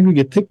kind of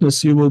aggregate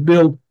thickness you will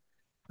build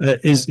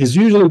is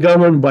usually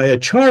governed by a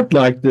chart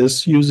like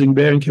this using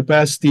bearing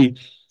capacity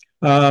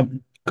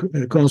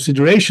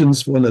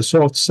considerations on a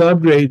soft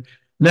subgrade.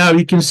 Now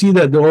you can see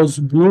that those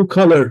blue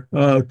color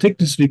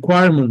thickness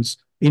requirements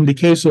in the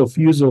case of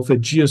use of a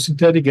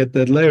geosynthetic at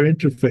that layer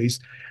interface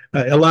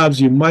allows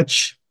you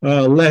much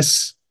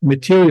less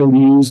material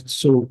used,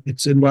 so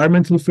it's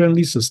environmentally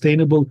friendly,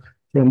 sustainable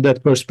from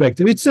that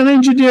perspective. It's an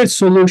engineered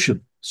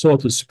solution, so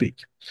to speak.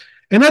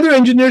 Another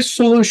engineered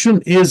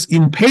solution is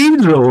in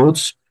paved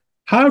roads,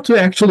 how to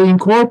actually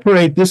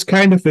incorporate this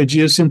kind of a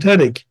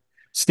geosynthetic,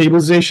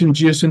 stabilization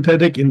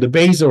geosynthetic in the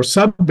base or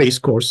sub-base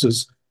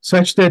courses,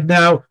 such that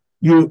now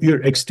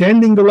you're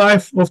extending the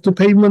life of the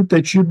pavement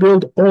that you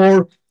build,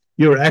 or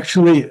you're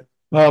actually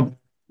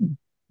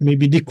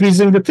maybe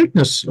decreasing the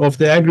thickness of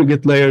the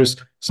aggregate layers,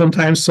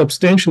 sometimes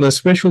substantial,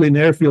 especially in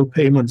airfield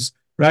pavements,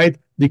 right?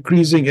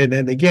 Decreasing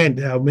and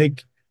again,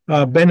 make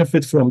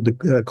benefit from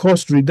the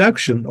cost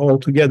reduction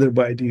altogether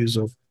by the use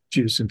of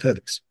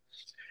geosynthetics.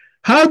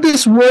 How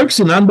this works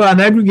in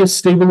unbound aggregate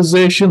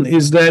stabilization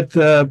is that,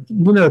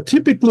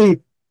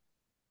 typically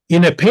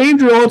in a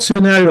paved road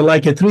scenario,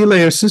 like a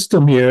three-layer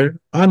system here,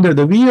 under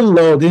the wheel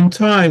load in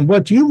time,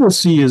 what you will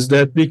see is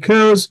that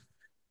because,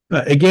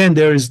 again,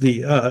 there is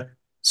the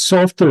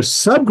softer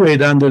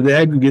subgrade under the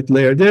aggregate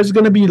layer, there's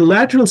going to be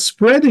lateral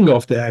spreading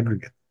of the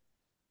aggregate.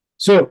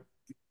 So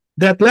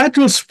that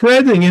lateral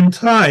spreading in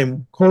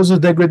time causes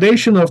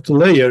degradation of the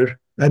layer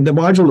and the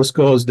modulus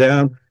goes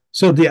down.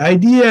 So the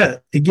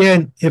idea,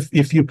 again,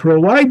 if you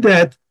provide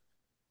that,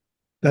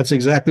 that's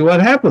exactly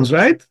what happens,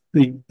 right?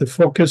 The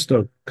focused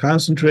or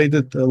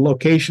concentrated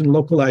location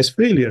localized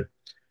failure.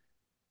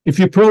 If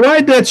you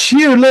provide that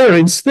shear layer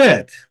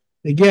instead,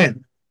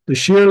 again, the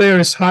shear layer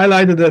is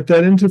highlighted at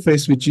that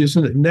interface with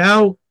geosynthetic.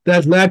 Now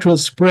that lateral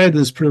spread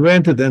is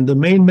prevented, and the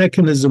main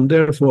mechanism,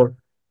 therefore,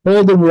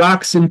 holding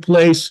rocks in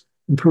place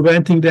and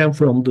preventing them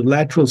from the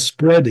lateral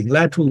spreading,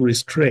 lateral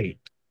restraint.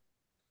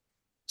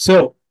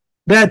 So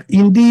that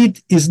indeed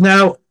is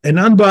now an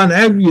unbound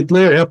aggregate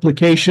layer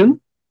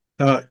application.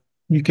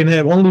 You can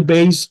have only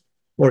base,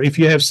 or if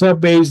you have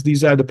sub-base,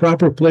 these are the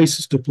proper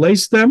places to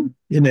place them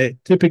in a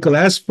typical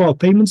asphalt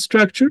pavement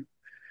structure.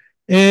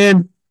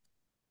 And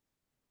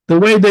the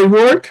way they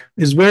work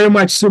is very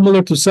much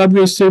similar to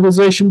subgrade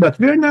stabilization, but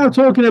we're now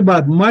talking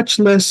about much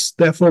less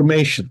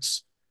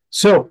deformations.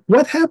 So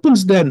what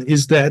happens then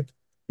is that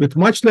with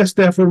much less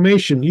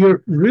deformation,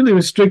 you're really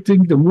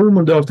restricting the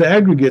movement of the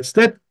aggregates.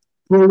 That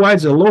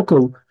provides a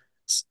local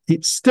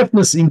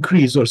stiffness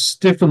increase or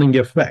stiffening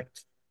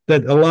effect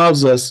that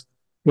allows us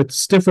with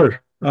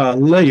stiffer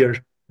layer,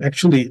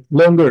 actually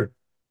longer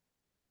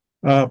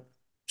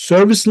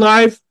service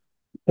life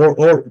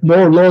or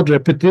more load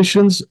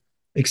repetitions,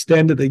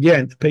 extended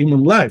again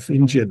pavement life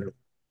in general.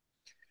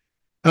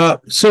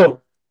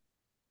 So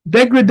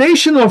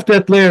degradation of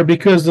that layer,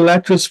 because the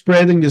lateral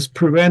spreading is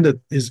prevented,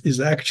 is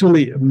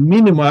actually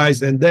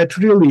minimized, and that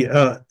really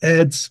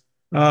adds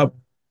a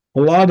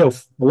lot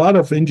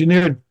of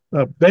engineered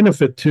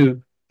benefit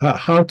to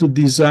how to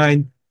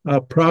design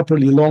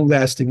properly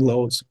long-lasting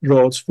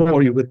roads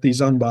for you with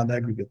these unbound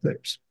aggregate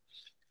layers.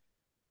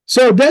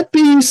 So that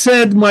being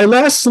said, my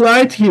last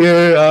slide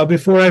here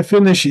before I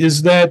finish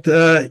is that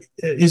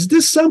is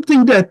this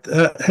something that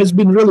has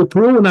been really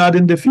proven out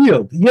in the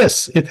field?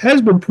 Yes, it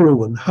has been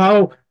proven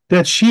how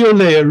that shear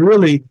layer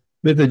really,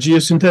 with a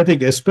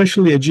geosynthetic,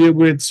 especially a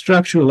geogrid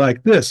structure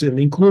like this, an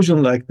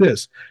inclusion like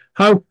this,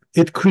 how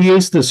it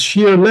creates this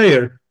shear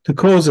layer to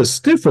cause a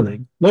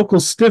stiffening, local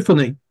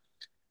stiffening,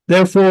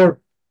 therefore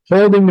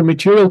holding the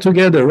material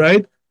together,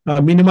 right?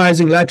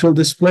 Minimizing lateral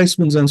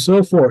displacements and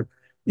so forth.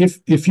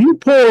 If you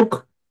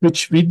poke,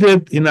 which we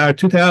did in our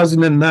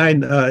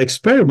 2009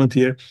 experiment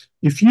here,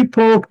 if you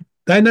poke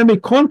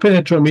dynamic cone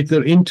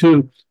penetrometer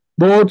into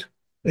both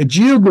a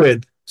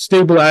geogrid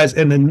stabilized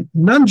and a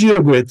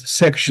non-geogrid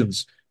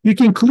sections, you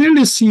can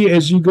clearly see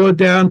as you go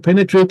down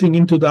penetrating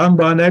into the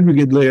unbound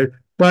aggregate layer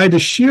by the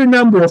sheer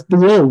number of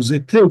blows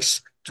it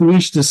takes to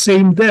reach the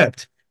same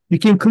depth. You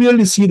can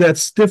clearly see that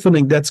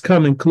stiffening that's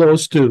coming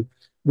close to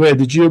where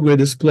the geogrid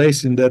is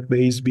placed in that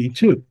base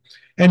B2.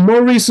 And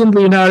more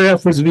recently in our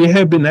efforts, we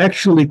have been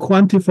actually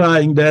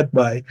quantifying that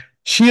by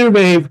shear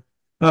wave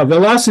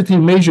velocity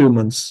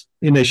measurements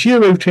in a shear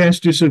wave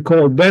transducer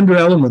called Bender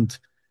element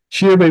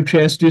shear wave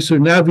transducer.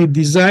 Now we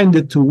designed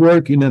it to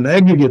work in an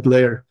aggregate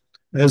layer,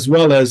 as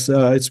well as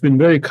it's been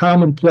very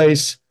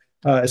commonplace,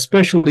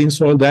 especially in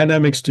soil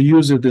dynamics, to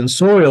use it in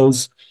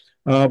soils,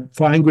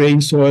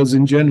 fine-grained soils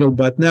in general.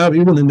 But now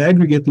even in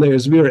aggregate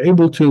layers, we are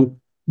able to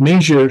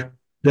measure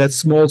that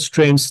small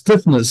strain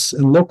stiffness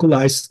and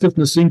localized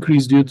stiffness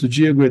increase due to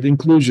geogrid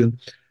inclusion.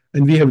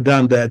 And we have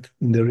done that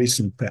in the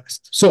recent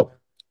past. So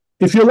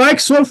if you like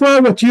so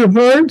far what you've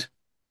heard,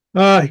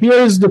 here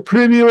is the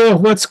preview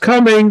of what's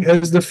coming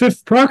as the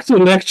fifth Proctor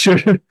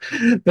lecture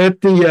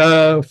at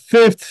the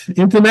fifth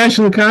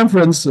International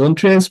Conference on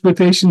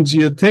Transportation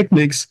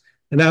Geotechnics.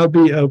 And I'll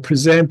be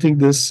presenting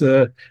this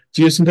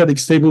geosynthetic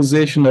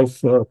stabilization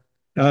of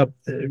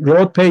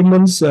road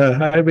pavements,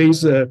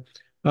 highways,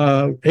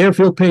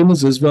 airfield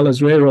pavements, as well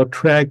as railroad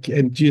track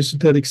and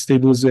geosynthetic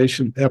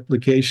stabilization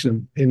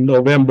application in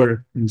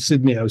November in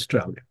Sydney,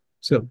 Australia.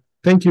 So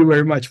thank you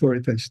very much for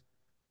your attention.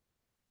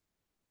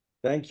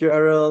 Thank you,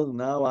 Erol.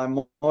 Now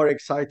I'm more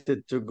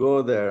excited to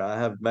go there. I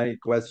have many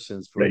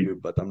questions for you,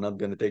 but I'm not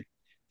going to take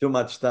too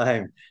much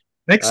time.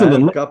 Excellent. I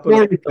have a couple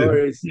of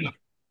stories. Yeah.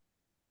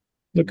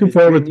 Looking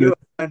forward to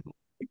it.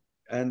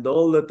 And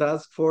all the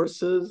task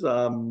forces,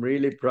 I'm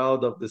really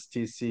proud of this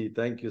TC.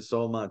 Thank you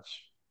so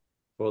much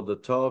for the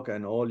talk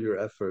and all your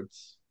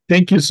efforts.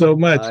 Thank you so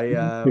much. When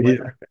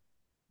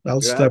I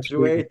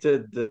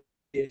graduated the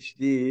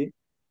PhD,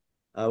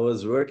 I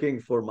was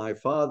working for my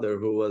father,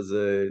 who was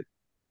a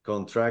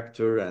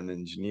contractor and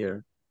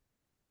engineer.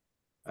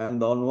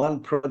 And on one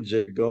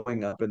project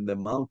going up in the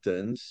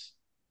mountains,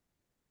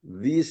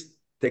 these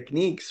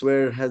techniques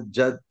had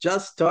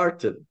just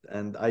started,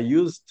 and I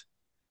used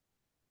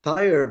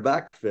tire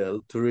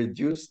backfill to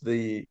reduce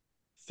the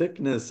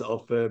thickness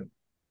of a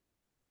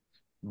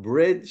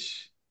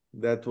bridge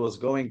that was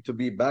going to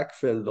be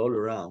backfilled all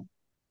around.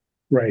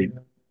 Right.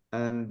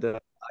 And I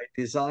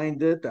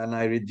designed it, and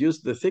I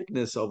reduced the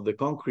thickness of the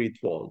concrete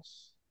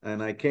walls.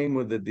 And I came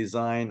with the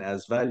design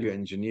as value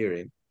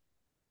engineering.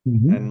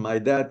 Mm-hmm. And my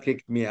dad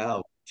kicked me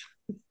out.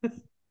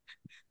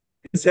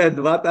 He said,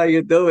 "What are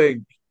you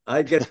doing?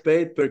 I get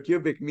paid per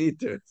cubic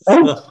meter."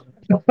 So,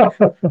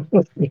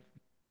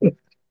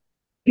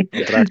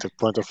 interactive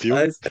point of view.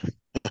 I said,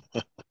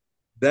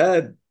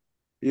 "Dad,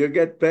 you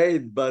get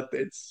paid, but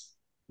it's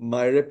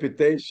my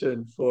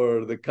reputation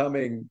for the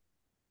coming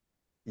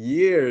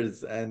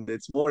years, and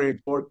it's more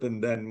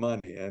important than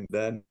money." And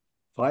then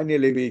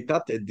finally we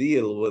cut a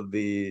deal with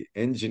the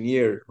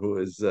engineer who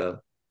is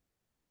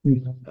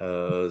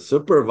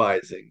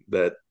supervising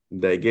that.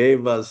 They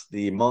gave us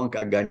the manque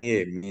à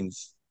gagner,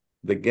 means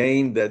the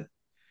gain that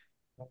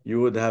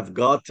you would have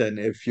gotten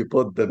if you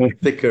put the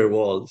thicker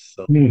walls.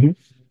 So,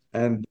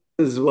 and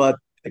this is what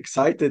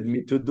excited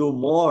me to do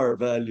more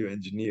value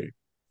engineering.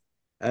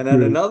 And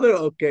on another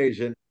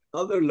occasion,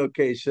 another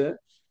location,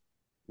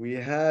 we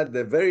had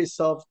a very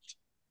soft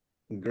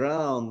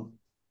ground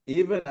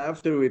even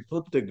after we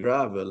put the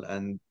gravel,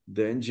 and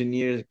the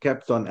engineer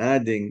kept on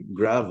adding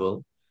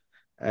gravel.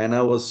 And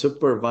I was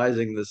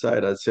supervising the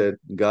site. I said,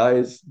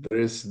 "Guys, there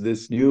is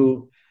this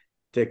new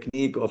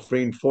technique of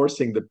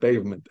reinforcing the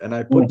pavement." And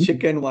I put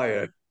chicken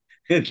wire.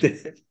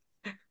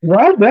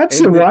 Well,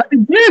 that's what I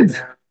did.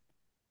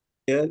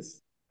 Yes.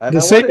 And I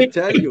want to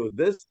tell you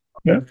this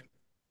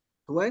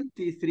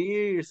 23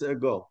 years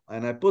ago.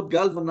 And I put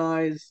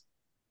galvanized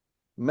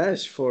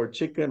mesh for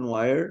chicken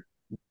wire,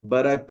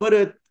 but I put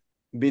it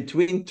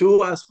between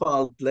two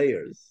asphalt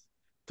layers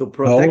to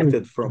protect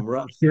it from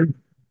rust. Sure.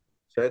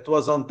 So it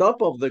was on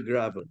top of the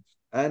gravel.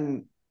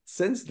 And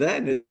since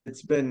then,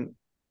 it's been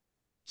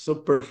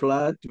super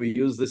flat. We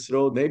use this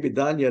road. Maybe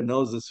Danya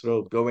knows this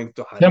road going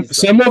to Harissa.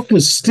 Some of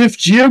the stiff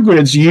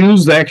geogrids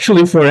used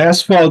actually for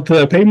asphalt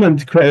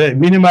pavement,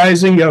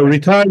 minimizing or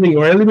retarding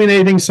or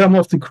eliminating some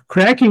of the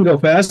cracking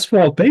of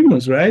asphalt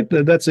pavements, right?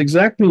 That's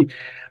exactly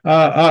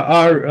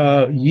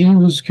our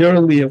use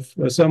currently of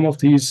some of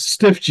these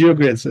stiff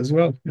geogrids as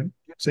well. Yeah.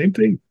 Same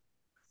thing.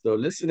 So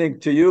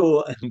listening to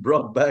you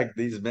brought back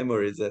these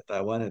memories that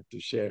I wanted to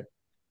share.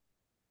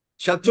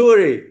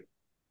 Chathuri,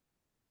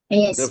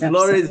 yes, the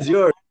floor is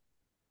yours.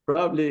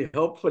 Probably,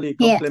 hopefully,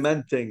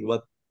 complementing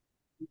what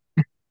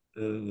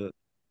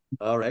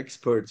our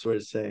experts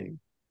were saying.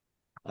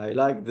 I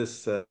like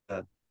this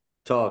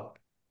talk.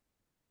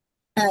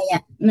 Yeah,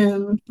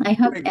 I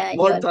hope you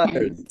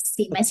can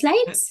see my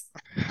slides.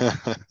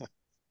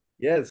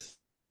 Yes.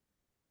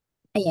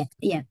 Yeah.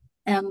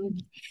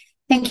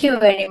 Thank you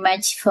very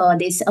much for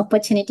this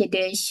opportunity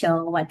to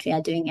show what we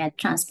are doing at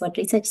Transport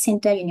Research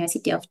Center,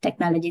 University of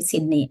Technology,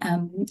 Sydney.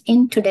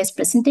 In today's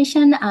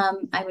presentation,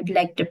 I would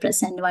like to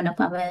present one of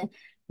our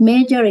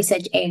major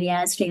research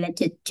areas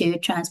related to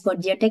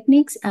transport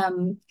geotechnics.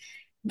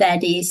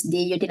 That is the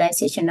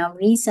utilization of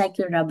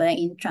recycled rubber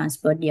in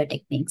transport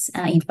geotechnics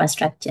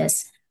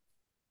infrastructures.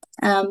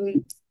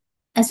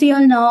 As we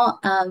all know,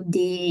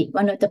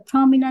 one of the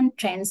prominent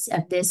trends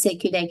of the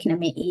circular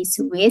economy is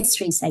waste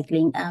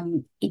recycling.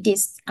 It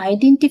is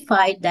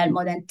identified that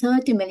more than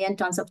 30 million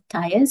tons of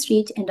tires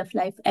reach end of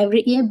life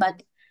every year,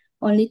 but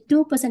only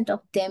 2%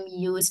 of them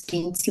used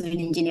in civil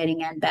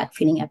engineering and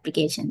backfilling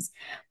applications.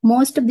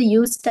 Most of the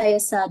used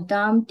tires are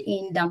dumped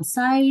in dump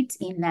sites,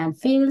 in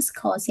landfills,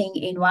 causing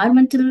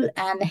environmental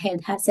and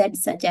health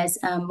hazards such as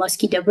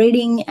mosquito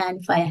breeding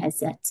and fire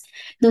hazards.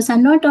 Those are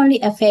not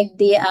only affect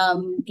the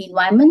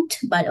environment,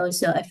 but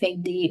also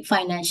affect the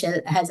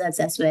financial hazards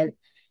as well.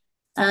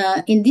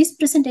 In this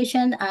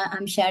presentation,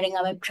 I'm sharing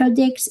our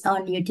projects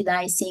on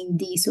utilizing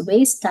these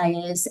waste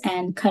tires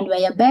and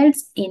conveyor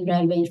belts in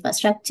railway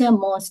infrastructure.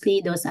 Mostly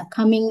those are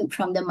coming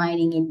from the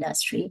mining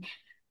industry.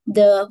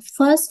 The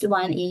first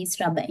one is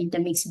rubber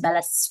intermixed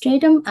ballast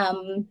stratum.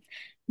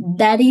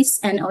 That is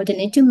an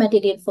alternative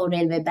material for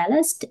railway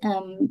ballast.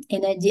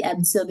 Energy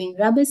absorbing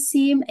rubber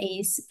seam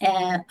is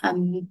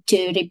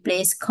to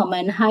replace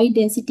common high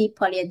density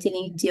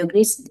polyethylene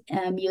geogrids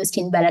used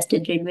in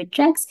ballasted railway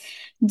tracks,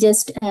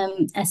 just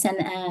as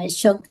an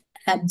shock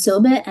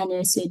absorber and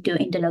also to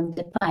interlock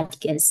the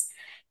particles.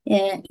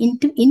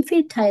 Into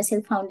infill tire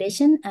cell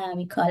foundation,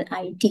 we call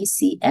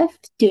ITCF,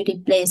 to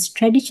replace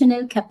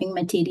traditional capping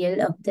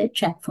material of the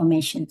track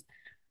formation.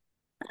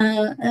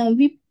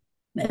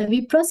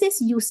 We process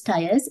used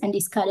tires and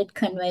discarded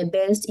conveyor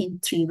belts in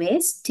 3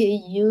 ways to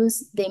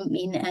use them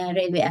in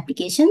railway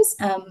applications.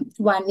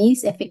 One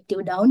is effective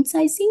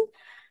downsizing,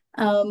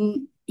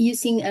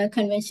 using a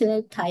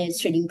conventional tire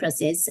shredding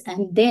process.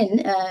 And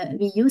then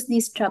we use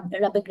these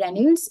rubber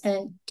granules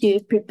to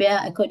prepare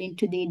according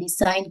to the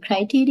design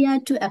criteria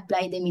to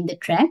apply them in the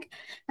track.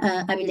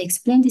 I will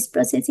explain this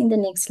process in the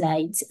next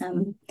slides.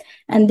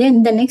 And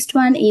then the next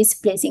one is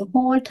placing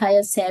whole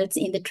tire cells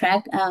in the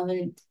track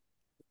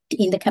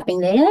in the capping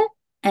layer,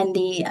 and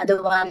the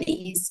other one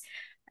is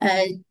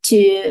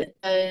to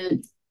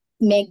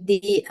make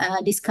the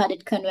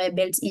discarded conveyor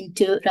belts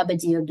into rubber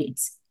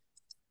geogrids.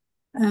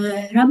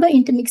 Rubber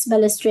intermixed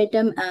ballast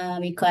stratum,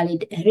 we call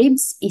it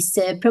RIBS, is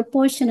a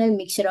proportional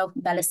mixture of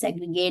ballast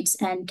aggregates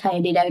and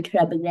tire-derived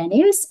rubber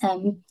granules.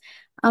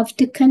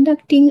 After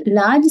conducting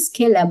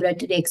large-scale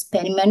laboratory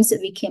experiments,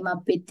 we came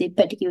up with the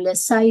particular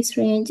size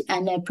range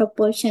and a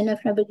proportion of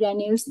rubber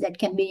granules that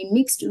can be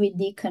mixed with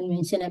the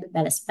conventional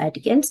ballast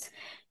particles.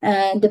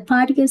 The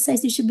particle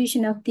size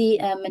distribution of the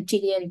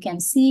material you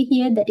can see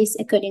here, that is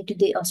according to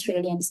the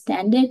Australian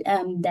standard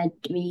that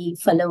we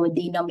follow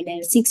the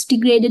nominal 60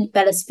 graded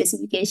ballast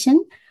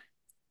specification.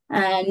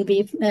 And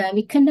we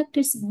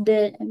conducted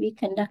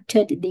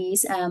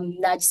these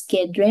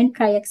large-scale drain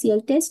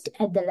triaxial test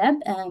at the lab,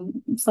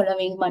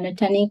 following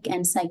monotonic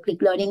and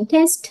cyclic loading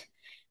test.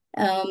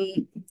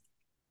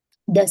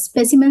 The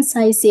specimen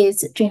size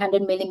is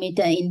 300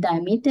 millimeter in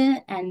diameter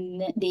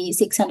and the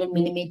 600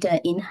 millimeter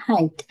in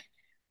height.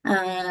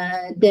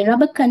 The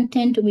rubber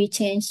content we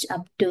changed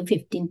up to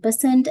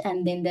 15%,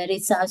 and then the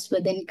results were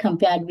then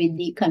compared with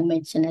the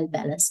conventional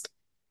ballast.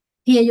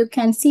 Here you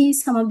can see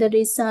some of the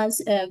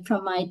results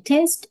from my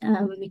test.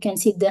 We can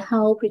see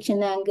how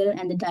friction angle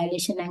and the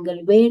dilation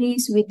angle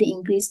varies with the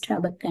increased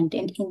rubber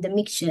content in the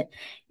mixture.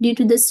 Due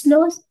to the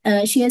slow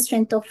shear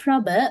strength of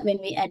rubber, when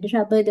we add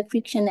rubber, the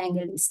friction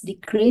angle is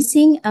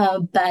decreasing.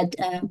 But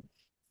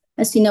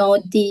as you know,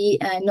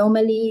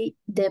 normally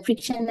the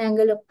friction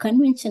angle of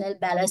conventional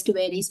ballast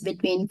varies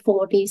between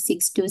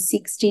 46 to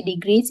 60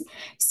 degrees.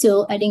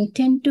 So adding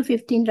 10 to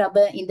 15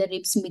 rubber in the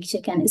RIBS mixture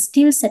can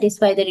still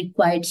satisfy the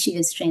required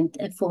shear strength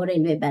for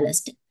railway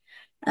ballast.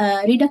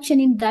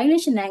 Reduction in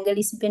dilation angle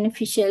is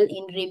beneficial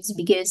in RIBS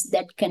because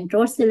that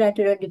controls the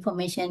lateral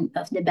deformation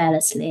of the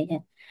ballast layer.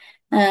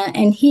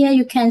 And here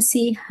you can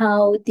see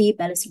how the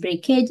ballast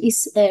breakage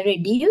is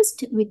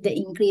reduced with the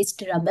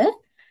increased rubber.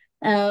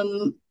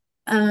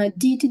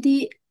 Due to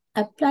the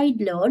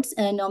applied loads,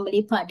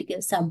 normally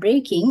particles are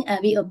breaking.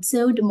 We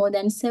observed more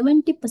than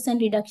 70%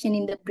 reduction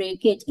in the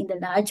breakage in the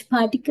large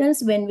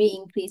particles when we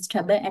increased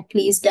rubber at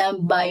least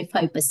by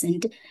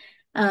 5%.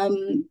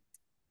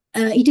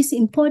 It is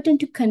important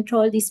to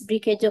control this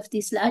breakage of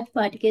these large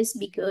particles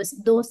because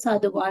those are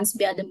the ones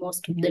where the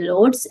most of the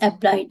loads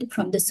applied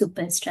from the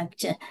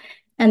superstructure.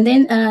 And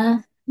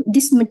then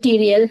this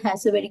material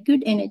has a very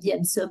good energy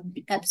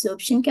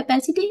absorption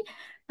capacity.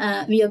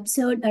 We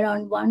observed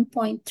around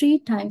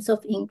 1.3 times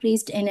of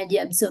increased energy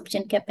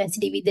absorption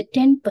capacity with the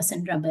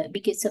 10% rubber.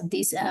 Because of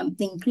this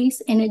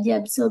increased energy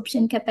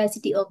absorption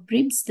capacity of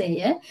RIBS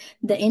layer,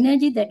 the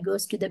energy that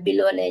goes to the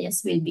below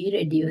layers will be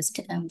reduced,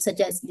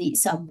 such as the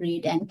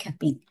subgrade and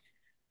capping.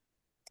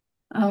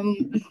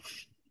 And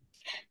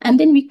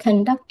then we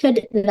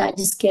conducted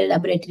large-scale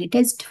laboratory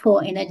tests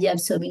for energy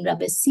absorbing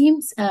rubber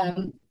seams.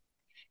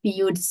 We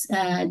used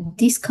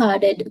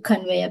discarded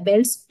conveyor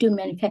belts to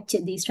manufacture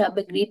these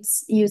rubber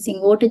grids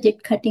using water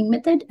jet cutting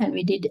method, and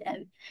we did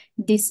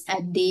this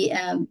at the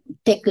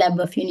Tech Lab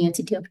of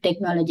University of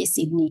Technology,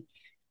 Sydney.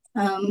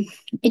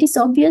 It is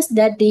obvious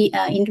that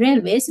in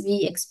railways,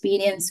 we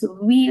experience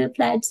wheel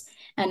flats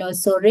and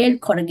also rail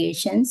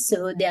corrugations.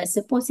 So there's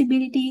a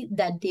possibility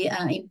that the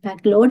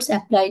impact loads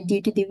applied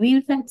due to the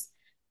wheel flats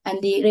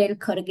and the rail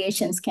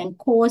corrugations can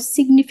cause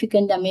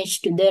significant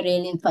damage to the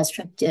rail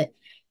infrastructure.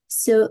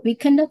 So we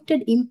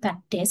conducted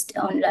impact tests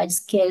on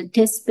large-scale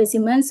test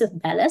specimens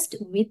of ballast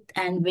with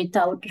and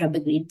without rubber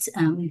grids.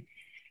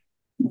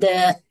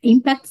 The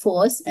impact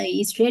force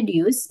is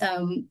reduced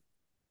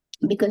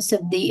because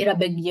of the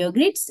rubber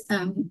geogrids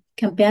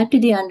compared to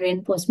the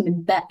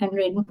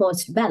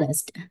unreinforced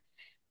ballast.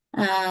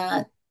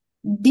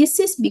 This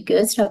is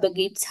because rubber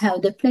grids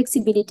have the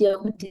flexibility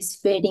of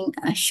dissipating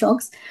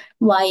shocks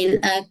while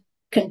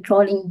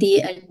controlling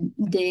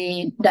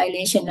the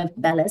dilation of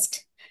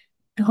ballast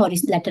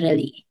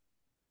horizontally.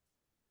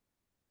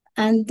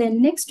 And the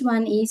next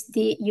one is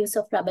the use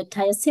of rubber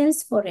tire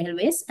cells for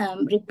railways,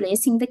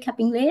 replacing the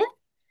capping layer.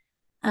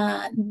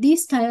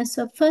 These tires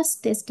were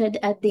first tested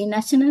at the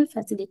National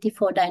Facility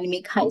for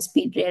Dynamic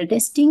High-Speed Rail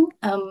Testing.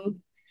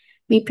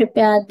 We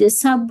prepared the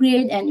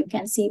subgrade, and you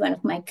can see one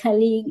of my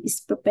colleagues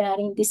is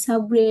preparing the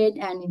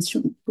subgrade and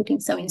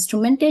putting some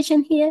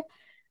instrumentation here.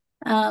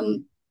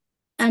 And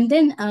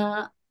then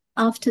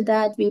after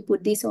that, we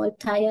put these all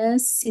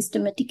tires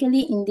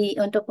systematically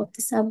on top of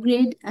the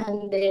subgrade,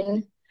 and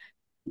then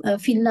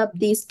fill up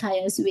these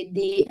tires with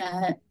the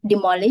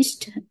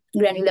demolished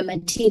granular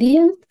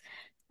material.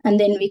 And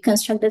then we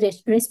construct the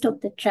rest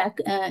of the track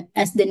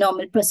as the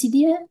normal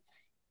procedure.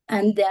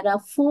 And there are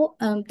 4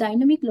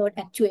 dynamic load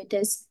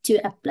actuators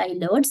to apply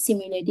load,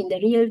 simulating the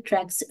real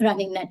tracks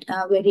running at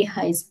very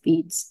high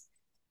speeds.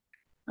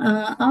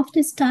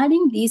 After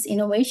studying these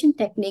innovation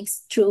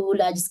techniques through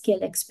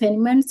large-scale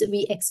experiments,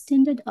 we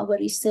extended our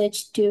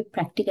research to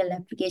practical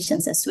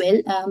applications as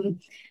well.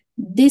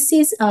 This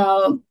is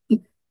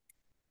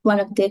one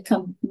of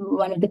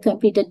the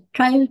completed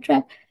trial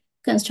track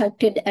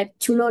constructed at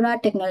Chullora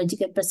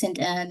Technological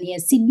Centre near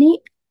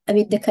Sydney,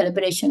 with the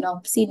collaboration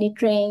of Sydney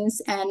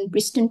Trains and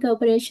Bristol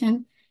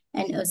Corporation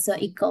and also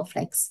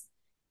Ecoflex.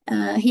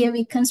 Here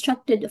we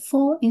constructed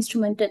 4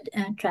 instrumented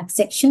track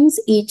sections,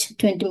 each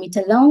 20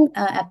 meter long,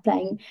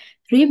 applying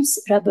ribs,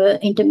 rubber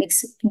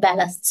intermix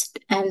ballast,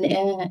 and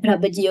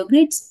rubber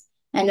geogrids,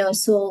 and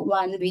also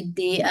one with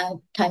the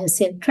tire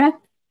cell track.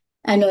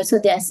 And also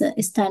there's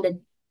a standard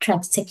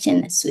track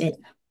section as well.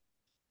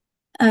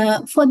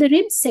 For the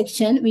ribs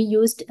section, we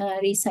used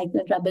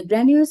recycled rubber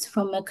granules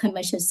from a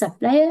commercial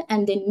supplier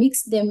and then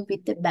mixed them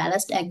with the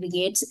ballast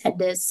aggregates at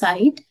the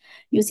site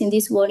using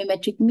this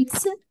volumetric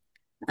mixer.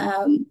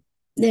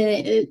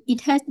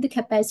 It has the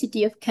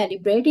capacity of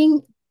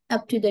calibrating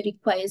up to the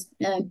required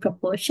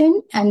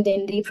proportion, and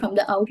then from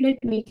the outlet,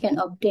 we can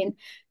obtain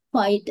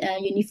quite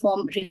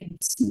uniform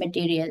ribs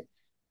material.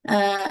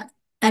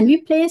 And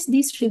we place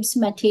this ribs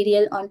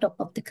material on top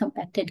of the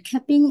compacted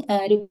capping,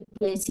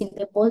 replacing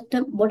the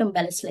bottom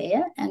ballast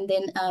layer, and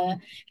then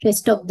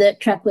rest of the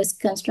track was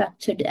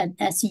constructed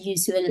as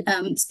usual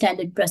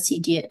standard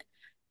procedure.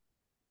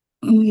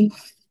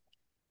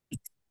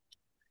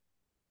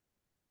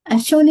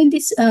 As shown in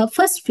this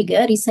first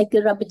figure,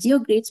 recycled rubber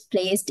geogrids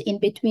placed in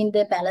between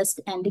the ballast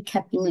and the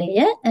capping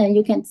layer.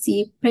 You can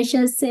see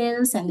pressure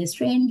cells and the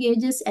strain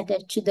gauges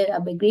attached to the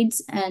rubber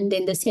grids, and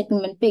then the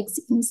settlement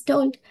pegs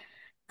installed.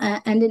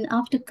 And then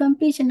after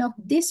completion of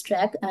this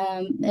track,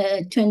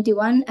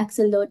 21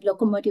 axle load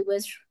locomotive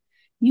was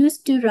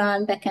used to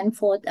run back and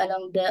forth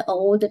along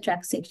all the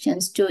track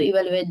sections to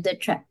evaluate the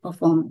track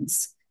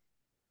performance.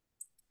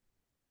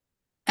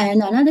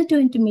 And another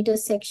 20-meter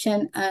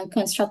section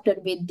constructed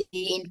with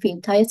the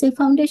infield tire cell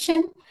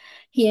foundation.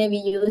 Here we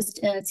used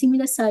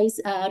similar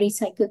size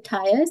recycled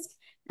tires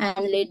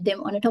and laid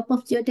them on the top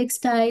of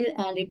geotextile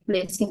and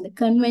replacing the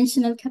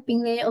conventional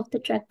capping layer of the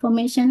track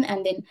formation.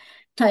 And then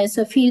tires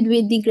are filled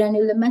with the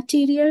granular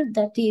material,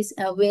 that is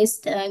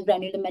waste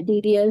granular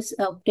materials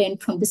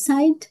obtained from the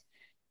site,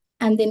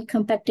 and then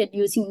compacted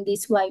using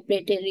this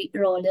vibratory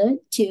roller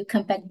to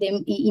compact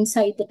them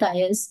inside the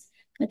tires,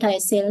 the tire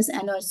cells,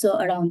 and also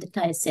around the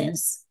tire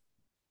cells.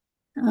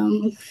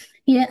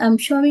 Here I'm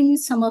showing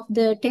some of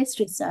the test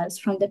results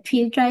from the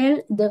field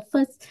trial. The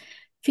first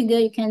figure,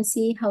 you can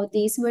see how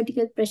this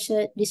vertical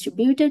pressure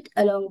distributed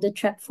along the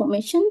track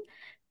formation.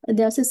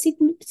 There's a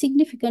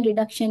significant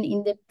reduction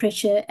in the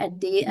pressure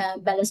at the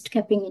ballast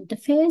capping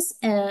interface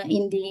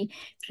in the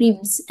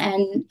ribs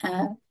and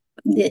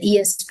the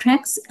ES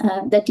tracks.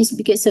 That is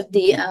because of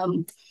the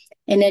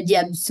energy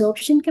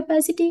absorption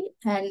capacity.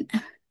 And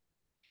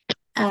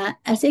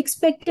as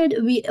expected,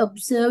 we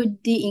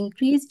observed the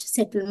increased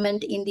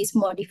settlement in these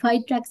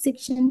modified track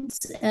sections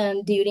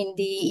during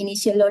the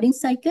initial loading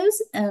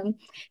cycles.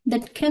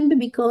 That can be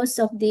because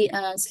of the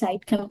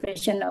slight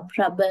compression of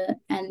rubber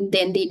and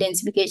then the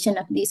densification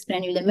of these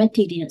granular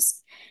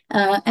materials.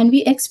 And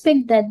we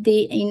expect that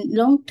in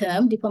long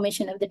term,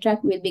 deformation of the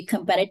track will be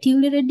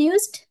comparatively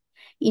reduced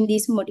in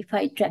these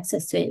modified tracks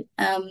as well.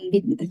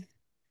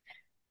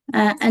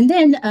 And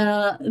then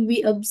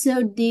we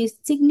observed the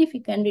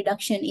significant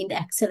reduction in the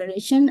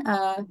acceleration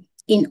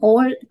in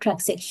all track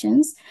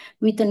sections,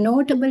 with a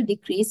notable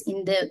decrease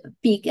in the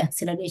peak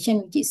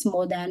acceleration, which is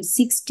more than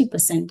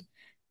 60%.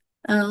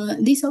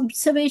 These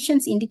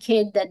observations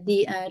indicate that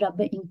the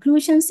rubber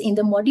inclusions in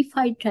the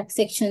modified track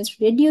sections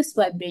reduce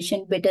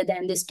vibration better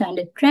than the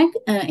standard track,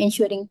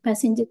 ensuring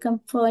passenger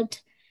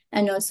comfort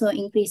and also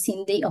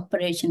increasing the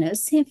operational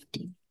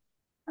safety.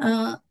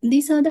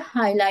 These are the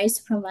highlights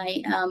from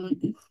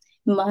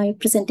my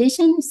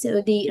presentation.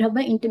 So the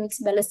rubber intermix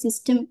ballast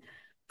system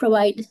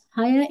provides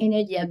higher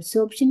energy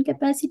absorption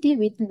capacity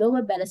with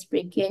lower ballast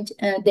breakage,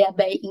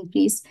 thereby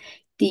increase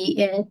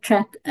the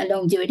track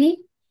longevity.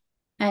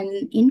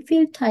 And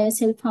infield tire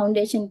cell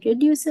foundation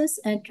reduces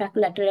track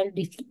lateral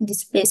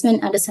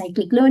displacement under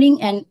cyclic loading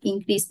and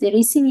increase the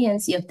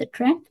resiliency of the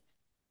track.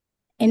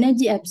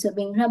 Energy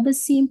absorbing rubber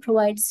seam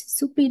provides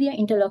superior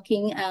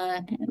interlocking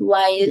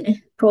while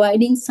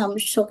providing some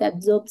shock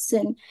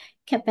absorption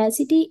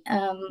capacity.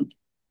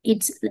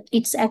 It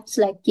acts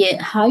like a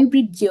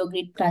hybrid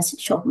geogrid plus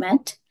shock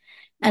mat.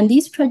 And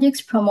these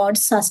projects promote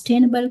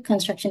sustainable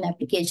construction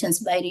applications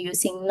by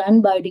reusing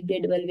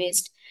non-biodegradable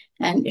waste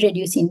and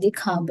reducing the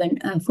carbon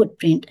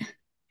footprint.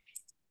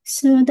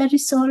 So that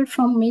is all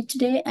from me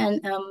today,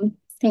 and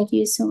thank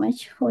you so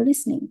much for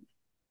listening.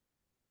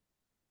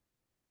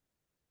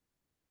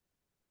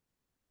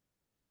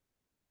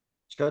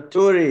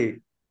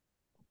 Chathuri,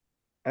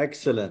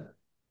 excellent.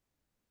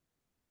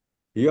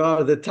 You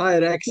are the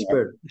tire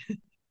expert.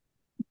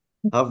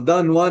 I've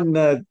done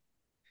one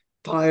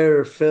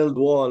tire-filled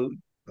wall,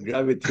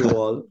 gravity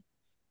wall.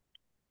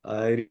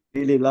 I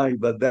really like,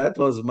 but that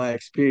was my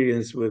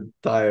experience with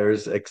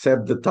tires,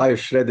 except the tire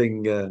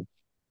shredding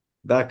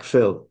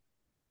backfill,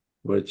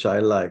 which I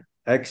like.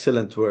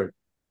 Excellent work.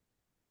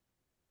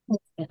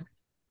 Yeah.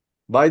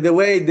 By the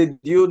way, did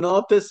you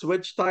notice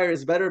which tire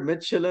is better,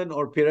 Michelin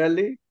or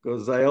Pirelli?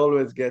 Because I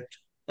always get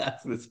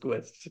asked this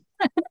question.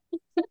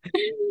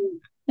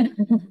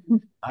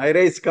 I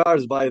race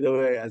cars, by the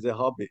way, as a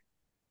hobby.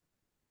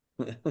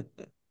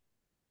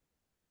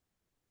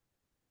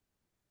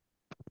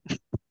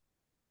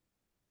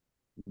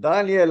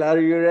 Daniel, are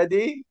you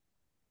ready?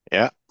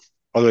 Yeah,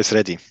 always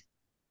ready.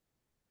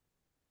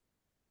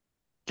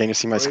 Can you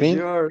see my Floor is screen?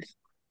 yours.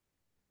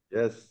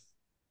 Yes,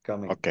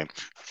 coming. Okay.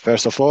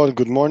 First of all,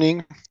 good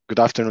morning, good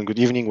afternoon, good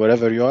evening,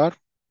 wherever you are.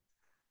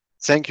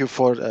 Thank you,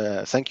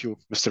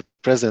 Mr.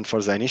 President,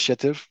 for the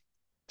initiative.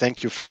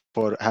 Thank you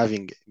for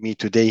having me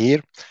today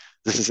here.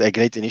 This is a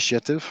great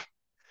initiative.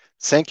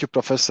 Thank you,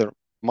 Professor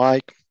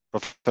Mike,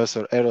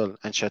 Professor Erol,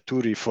 and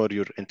Chathuri for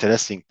your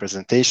interesting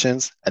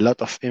presentations. A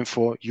lot of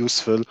info,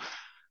 useful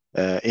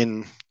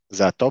in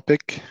the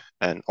topic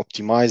and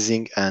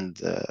optimizing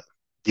and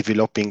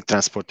developing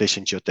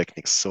transportation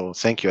geotechnics. So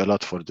thank you a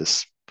lot for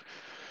this.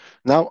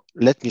 Now,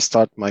 let me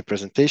start my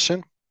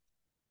presentation.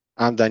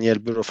 I'm Daniel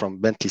Berro from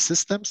Bentley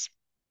Systems.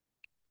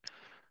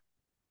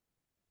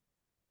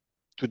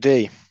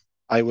 Today,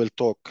 I will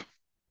talk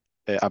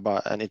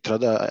about an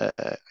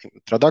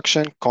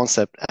introduction,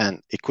 concept,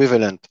 and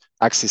equivalent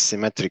axis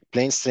symmetric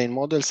plane strain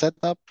model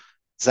setup,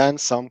 then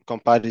some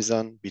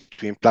comparison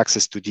between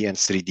Plaxis 2D and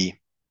 3D.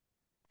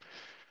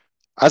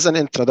 As an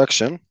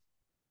introduction,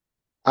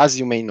 as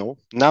you may know,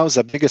 now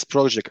the biggest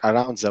project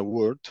around the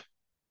world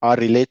are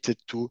related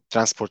to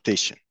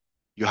transportation.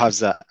 You have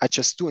the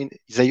HS2 in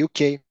the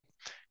UK,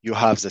 you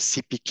have the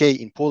CPK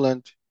in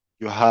Poland,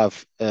 you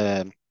have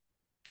the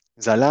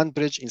land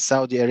bridge in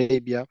Saudi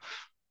Arabia.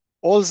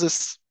 All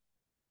these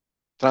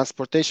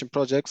transportation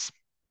projects,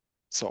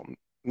 so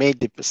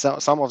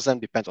some of them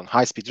depend on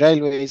high-speed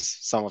railways,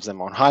 some of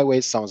them on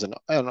highways, some of them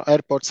on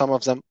airports, some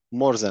of them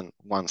more than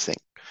one thing.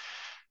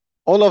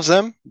 All of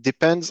them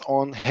depends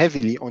on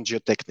heavily on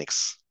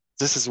geotechnics.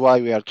 This is why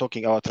we are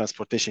talking about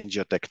transportation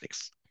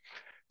geotechnics.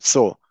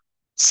 So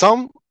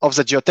some of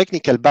the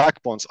geotechnical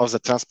backbones of the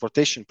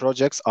transportation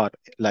projects are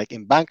like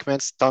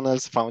embankments,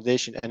 tunnels,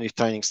 foundation, and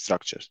retaining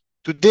structures.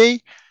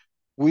 Today,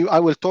 I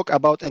will talk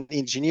about an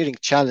engineering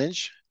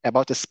challenge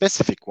about a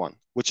specific one,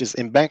 which is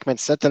embankment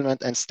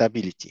settlement and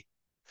stability.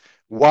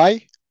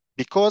 Why?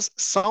 Because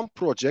some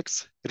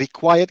projects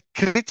require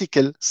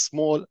critical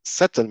small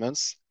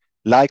settlements,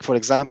 like, for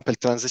example,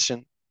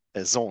 transition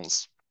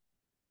zones.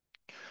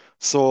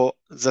 So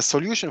the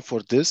solution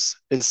for this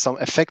is some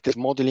effective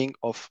modeling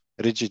of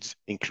rigid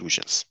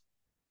inclusions.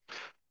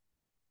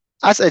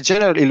 As a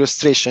general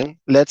illustration,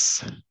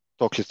 let's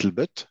talk a little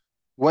bit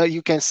where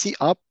you can see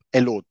up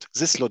a load.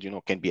 This load,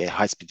 can be a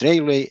high-speed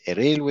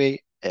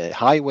railway, a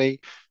highway.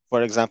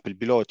 For example,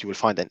 below it, you will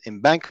find an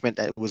embankment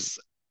with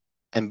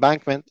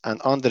embankment, and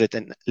under it,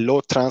 a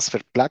load transfer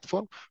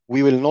platform.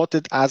 We will note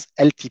it as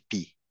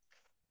LTP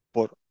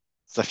for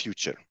the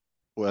future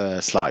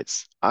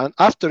slides. And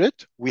after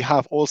it, we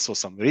have also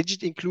some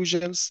rigid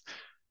inclusions,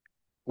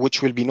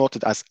 which will be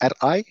noted as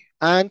RI,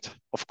 and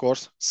of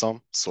course,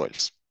 some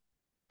soils.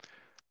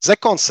 The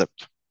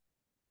concept.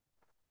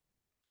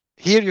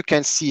 Here you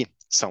can see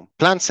some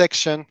plan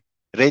section,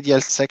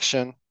 radial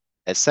section,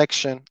 a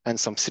section, and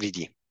some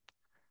 3D.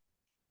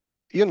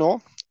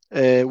 The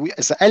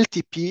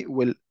LTP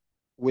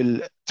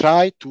will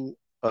try to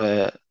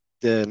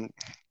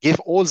give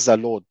all the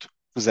load to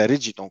the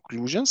rigid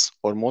inclusions,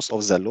 or most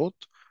of the load,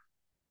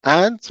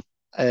 and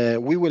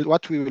we will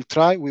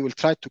try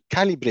to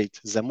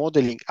calibrate the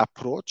modeling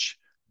approach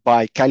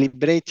by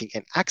calibrating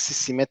an axis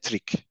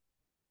symmetric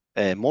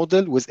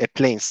model with a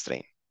plane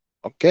strain.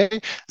 Okay,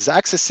 the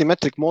axis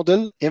symmetric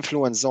model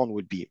influence zone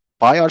will be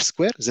pi r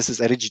square. This is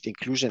a rigid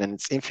inclusion and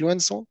its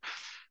influence zone,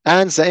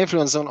 and the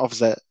influence zone of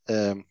the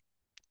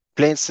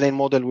plane strain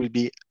model will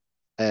be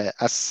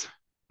S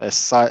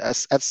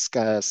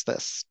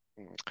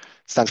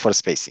stands for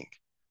spacing.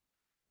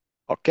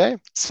 Okay,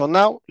 so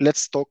now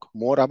let's talk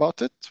more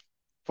about it.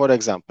 For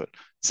example,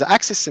 the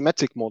axis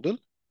symmetric model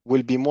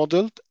will be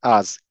modeled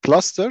as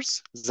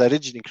clusters. The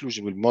rigid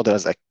inclusion will be modeled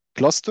as a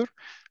cluster.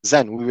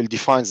 Then we will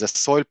define the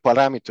soil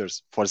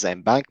parameters for the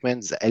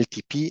embankment, the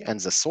LTP, and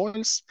the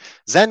soils.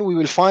 Then we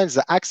will find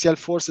the axial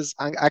forces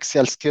and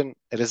axial skin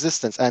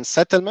resistance and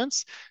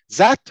settlements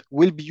that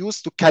will be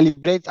used to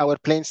calibrate our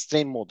plane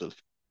strain model.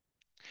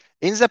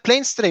 In the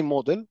plane strain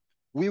model,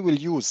 we will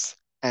use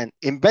an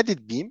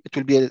embedded beam. It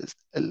will be a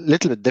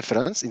little bit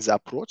difference in the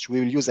approach.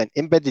 We will use an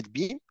embedded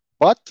beam,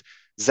 but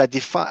with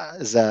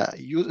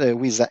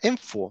the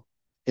info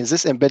in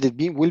this embedded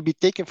beam will be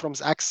taken from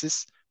the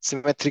axis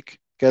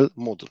symmetrical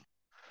model.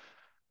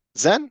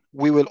 Then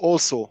we will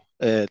also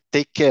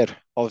take care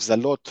of the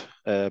load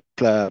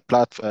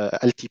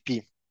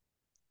LTP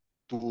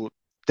to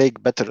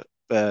take better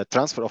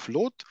transfer of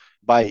load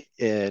by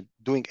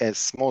doing a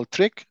small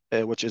trick,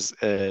 which is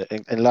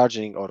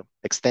enlarging or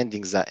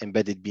extending the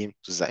embedded beam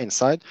to the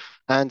inside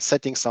and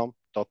setting some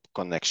top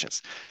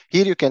connections.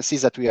 Here you can see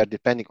that we are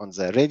depending on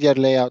the radial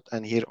layout,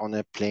 and here on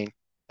a plane,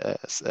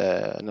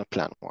 on a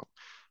plan one.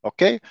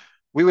 Okay,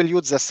 we will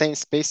use the same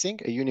spacing,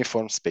 a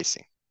uniform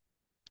spacing.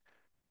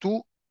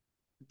 To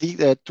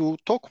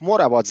talk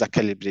more about the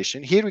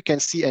calibration, here we can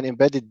see an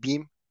embedded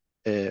beam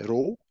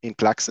row in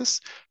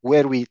Plaxis,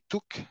 where we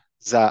took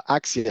the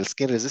axial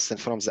skin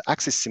resistance from the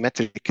axis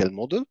symmetrical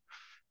model,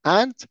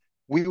 and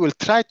we will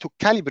try to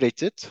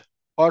calibrate it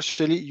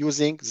partially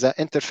using the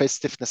interface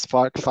stiffness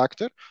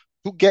factor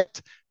to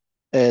get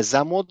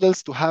the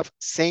models to have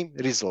same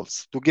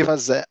results, to give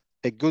us a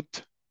good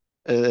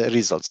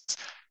results.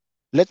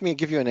 Let me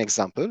give you an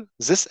example.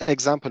 This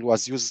example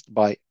was used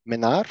by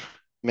Menar.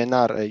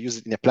 Menar used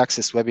it in a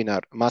Plaxis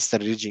webinar, Master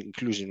Rigid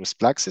Inclusion with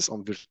Plaxis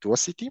on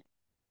Virtuosity.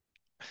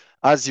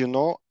 As you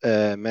know,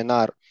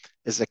 Menar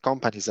is a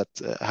company that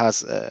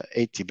has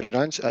 80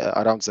 branches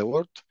around the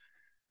world.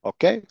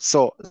 Okay,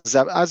 so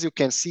as you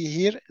can see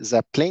here,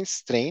 the plane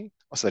strain,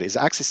 the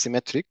axis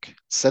symmetric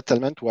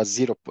settlement was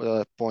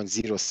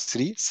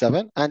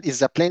 0.037, and is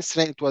the plane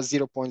strain, it was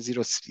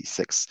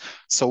 0.036.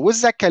 So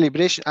with the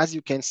calibration, as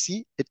you can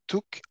see, it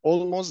took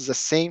almost the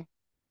same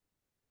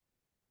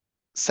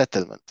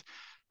settlement,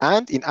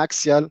 and in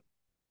axial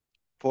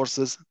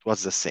forces, it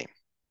was the same.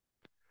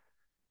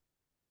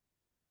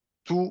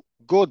 To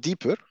go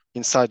deeper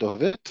inside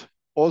of it,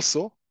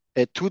 also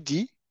a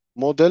 2D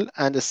model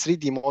and a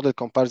 3D model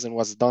comparison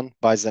was done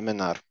by the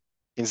Menar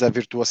in the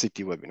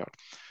Virtuosity webinar.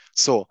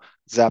 So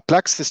the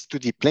Plaxis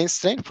 2D plane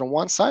strain from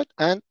one side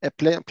and a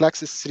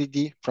Plaxis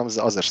 3D from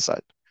the other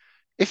side.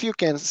 If you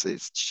can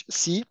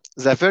see,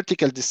 the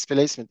vertical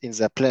displacement in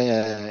the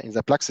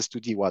Plaxis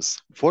 2D was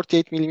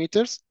 48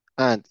 millimeters,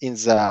 and in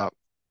the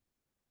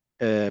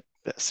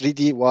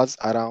 3D was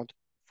around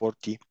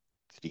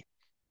 43.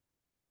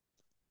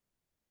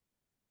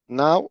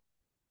 Now,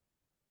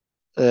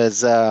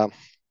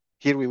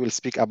 here we will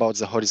speak about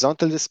the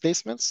horizontal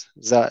displacements.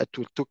 It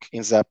took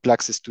in the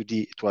Plaxis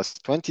 2D, it was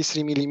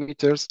 23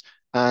 millimeters,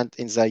 and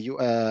in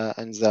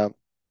the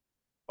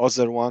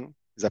other one,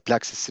 the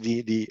Plaxis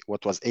 3D,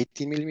 what was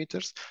 18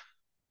 millimeters.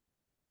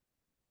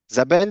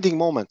 The bending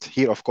moment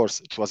here, of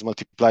course, it was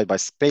multiplied by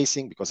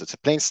spacing because it's a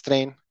plane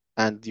strain,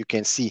 and you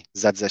can see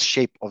that the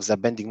shape of the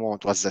bending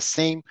moment was the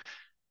same.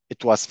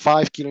 It was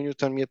 5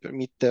 kilonewton per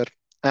meter,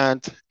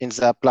 and in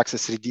the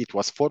Plaxis 3D, it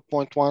was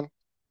 4.1.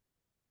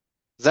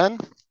 Then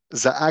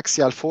the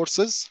axial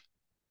forces,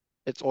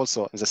 it's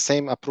also in the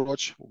same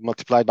approach,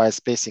 multiplied by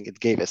spacing, it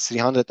gave us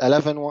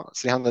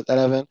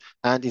 311,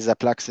 and in the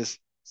Plaxis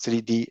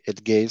 3D,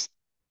 it gave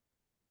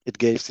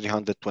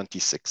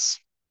 326.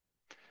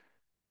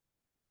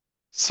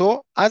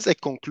 So as a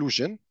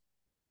conclusion,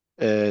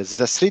 the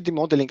 3D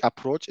modeling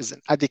approach is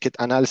an adequate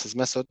analysis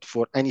method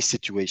for any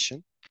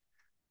situation.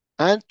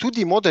 And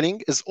 2D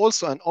modeling is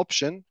also an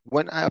option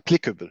when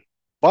applicable,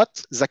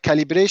 but the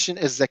calibration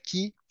is the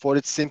key for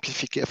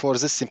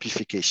this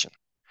simplification.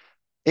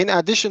 In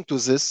addition to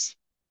this,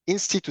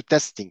 in-situ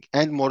testing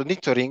and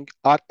monitoring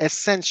are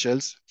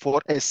essentials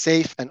for a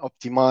safe and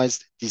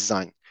optimized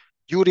design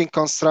during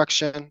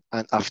construction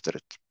and after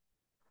it.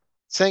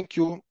 Thank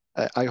you.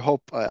 I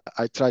hope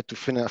I tried to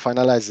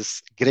finalize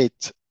this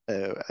great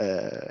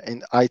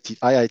in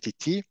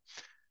IIT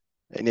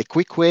in a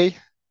quick way,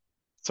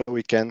 so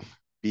we can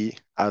be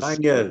as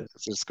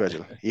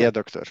schedule. Yeah,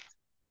 doctor.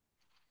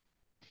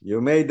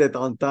 You made it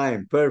on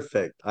time.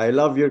 Perfect. I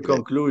love your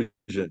conclusion.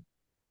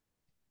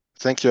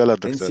 Thank you,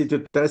 doctor.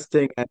 In-situ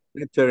testing and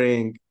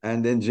monitoring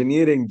and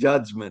engineering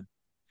judgment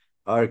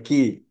are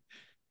key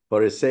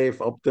for a safe,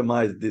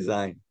 optimized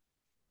design.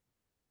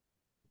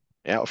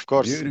 Yeah, of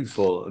course.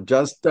 Beautiful.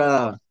 Just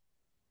to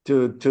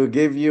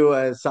give you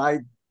a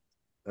side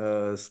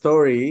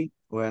story,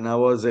 when I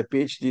was a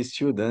PhD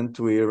student,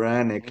 we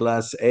ran a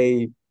Class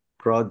A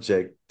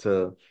project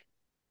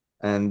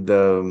and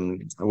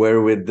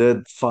where we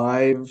did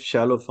 5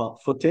 shallow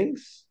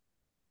footings,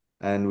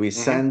 and we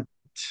sent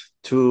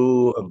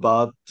to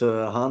about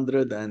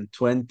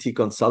 120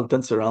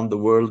 consultants around the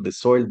world the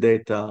soil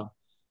data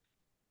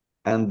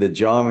and the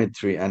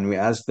geometry, and we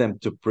asked them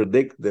to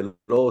predict the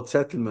load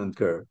settlement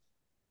curve.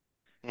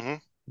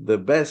 The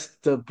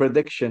best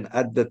prediction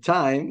at the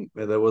time,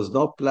 there was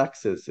no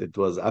Plaxis, it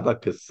was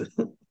Abacus.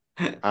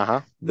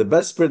 The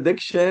best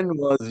prediction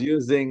was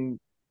using,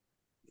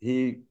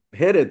 he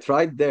hit it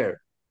right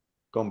there,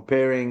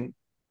 comparing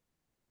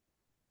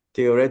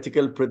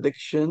theoretical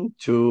prediction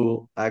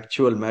to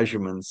actual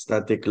measurements,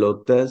 static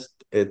load test.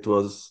 It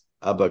was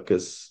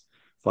Abacus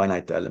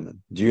finite element.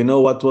 Do you know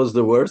what was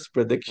the worst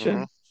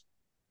prediction?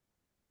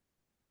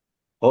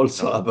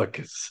 Also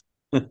Abacus.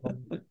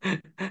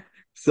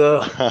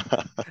 So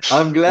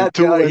I'm glad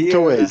you are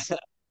here,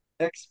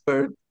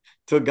 expert,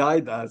 to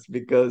guide us,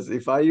 because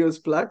if I use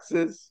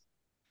Plaxis,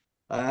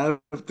 I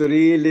have to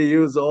really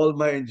use all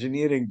my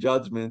engineering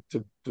judgment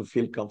to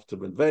feel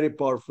comfortable. Very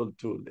powerful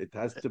tool. It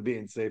has to be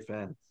in safe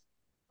hands.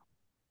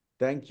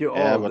 Thank you all.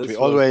 Yeah, but we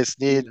always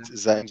need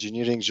the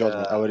engineering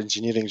judgment, our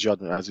engineering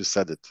judgment, as you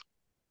said it.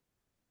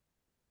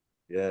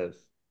 Yes.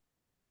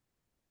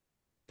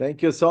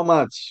 Thank you so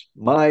much,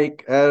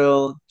 Mike,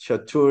 Erol,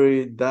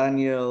 Chathuri,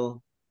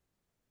 Daniel.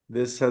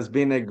 This has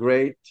been a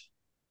great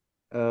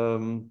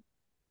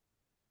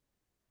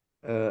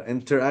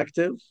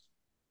interactive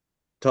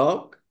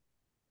talk.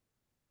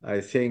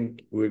 I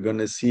think we're going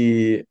to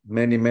see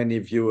many, many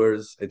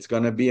viewers. It's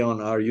going to be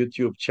on our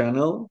YouTube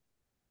channel.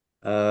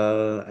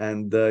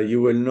 And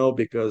you will know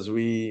because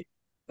we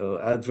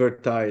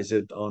advertise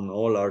it on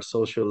all our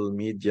social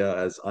media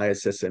as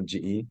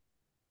ISSMGE.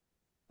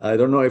 I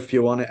don't know if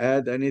you want to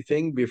add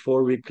anything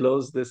before we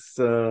close this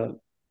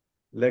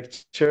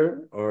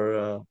lecture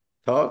or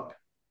talk.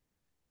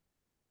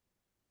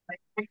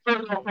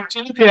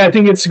 Yeah, I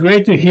think it's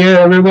great to hear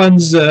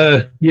everyone's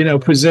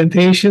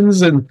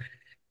presentations, and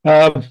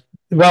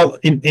well,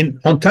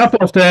 on top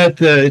of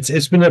that,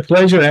 it's been a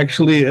pleasure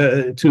actually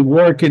to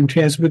work in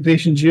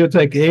transportation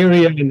geotech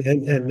area,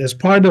 and as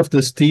part of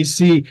this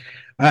TC,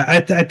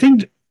 I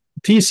think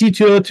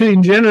TC202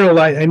 in general,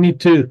 I need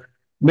to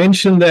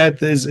mention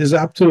that is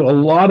up to a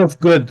lot of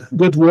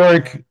good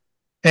work,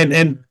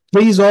 and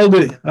please all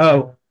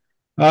the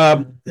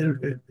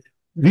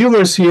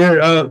viewers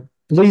here,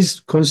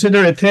 please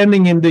consider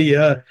attending in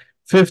the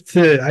 5th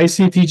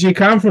ICTG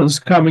conference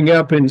coming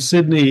up in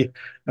Sydney,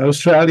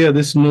 Australia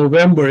this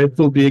November. It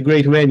will be a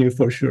great venue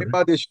for sure.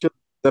 Everybody should.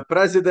 The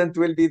president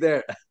will be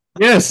there.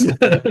 Yes.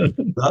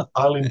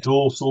 I'll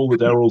endorse all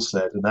that Erol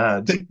said and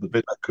add the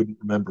bit I couldn't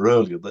remember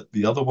earlier, that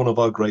the other one of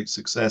our great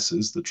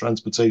successes, the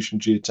Transportation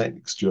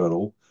Geotechnics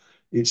Journal,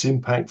 its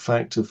impact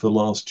factor for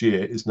last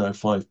year is now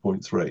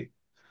 5.3.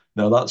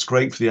 Now, that's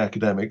great for the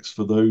academics,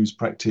 for those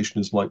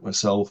practitioners like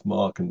myself,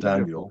 Mark and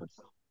Daniel.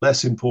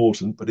 Less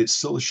important, but it's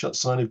still a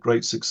sign of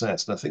great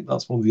success. And I think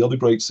that's one of the other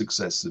great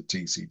successes of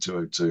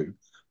TC202.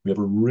 We have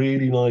a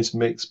really nice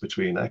mix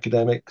between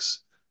academics,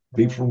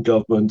 people from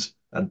government,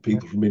 and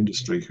people from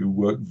industry who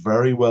work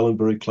very well and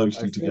very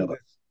closely together.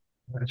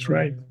 That's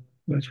right.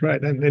 That's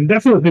right. And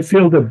definitely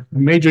feel the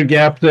major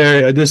gap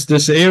there.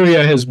 This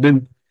area has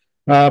been,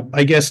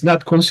 I guess,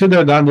 not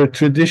considered under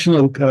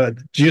traditional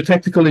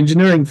geotechnical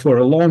engineering for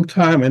a long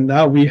time. And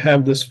now we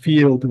have this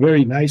field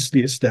very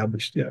nicely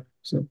established. Yeah.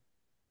 So.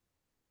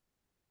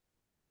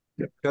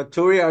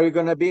 Chathuri, are you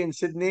going to be in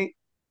Sydney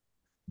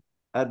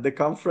at the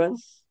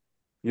conference?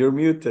 You're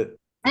muted.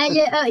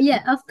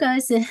 Yeah, of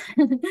course. Of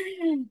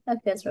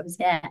course, Prof.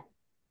 Yeah,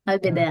 I'll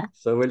be there.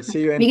 So we'll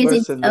see you in because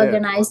person it's there.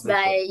 organized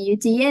by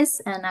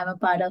UTS, and I'm a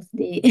part of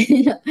the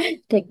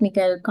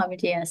technical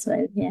committee as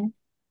well. Yeah.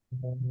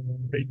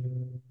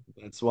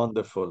 That's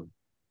wonderful.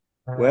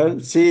 Well,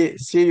 see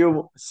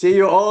you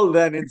all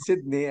then in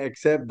Sydney,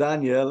 except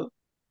Daniel.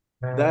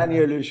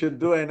 Daniel, you should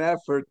do an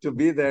effort to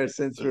be there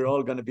since we're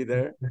all going to be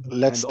there.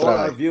 Let's and try. All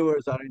our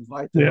viewers are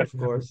invited, of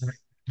course.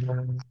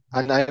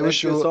 And I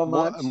wish you so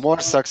much. more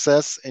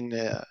success in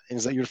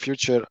your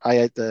future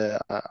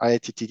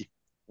IIT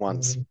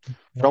ones.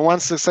 From one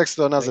success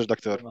to another,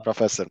 Dr.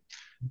 Professor.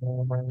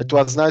 It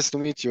was nice to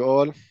meet you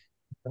all.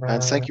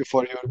 And thank you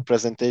for your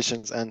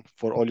presentations and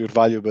for all your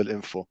valuable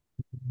info.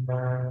 I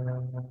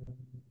want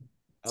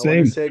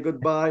to say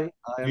goodbye.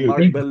 I am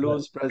Marc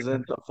Ballouz,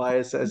 President of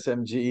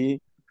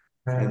ISSMGE,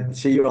 and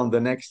see you on the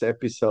next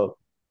episode.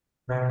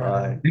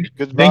 Bye.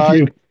 Goodbye. Thank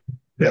you.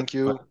 Thank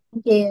you.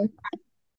 Thank you.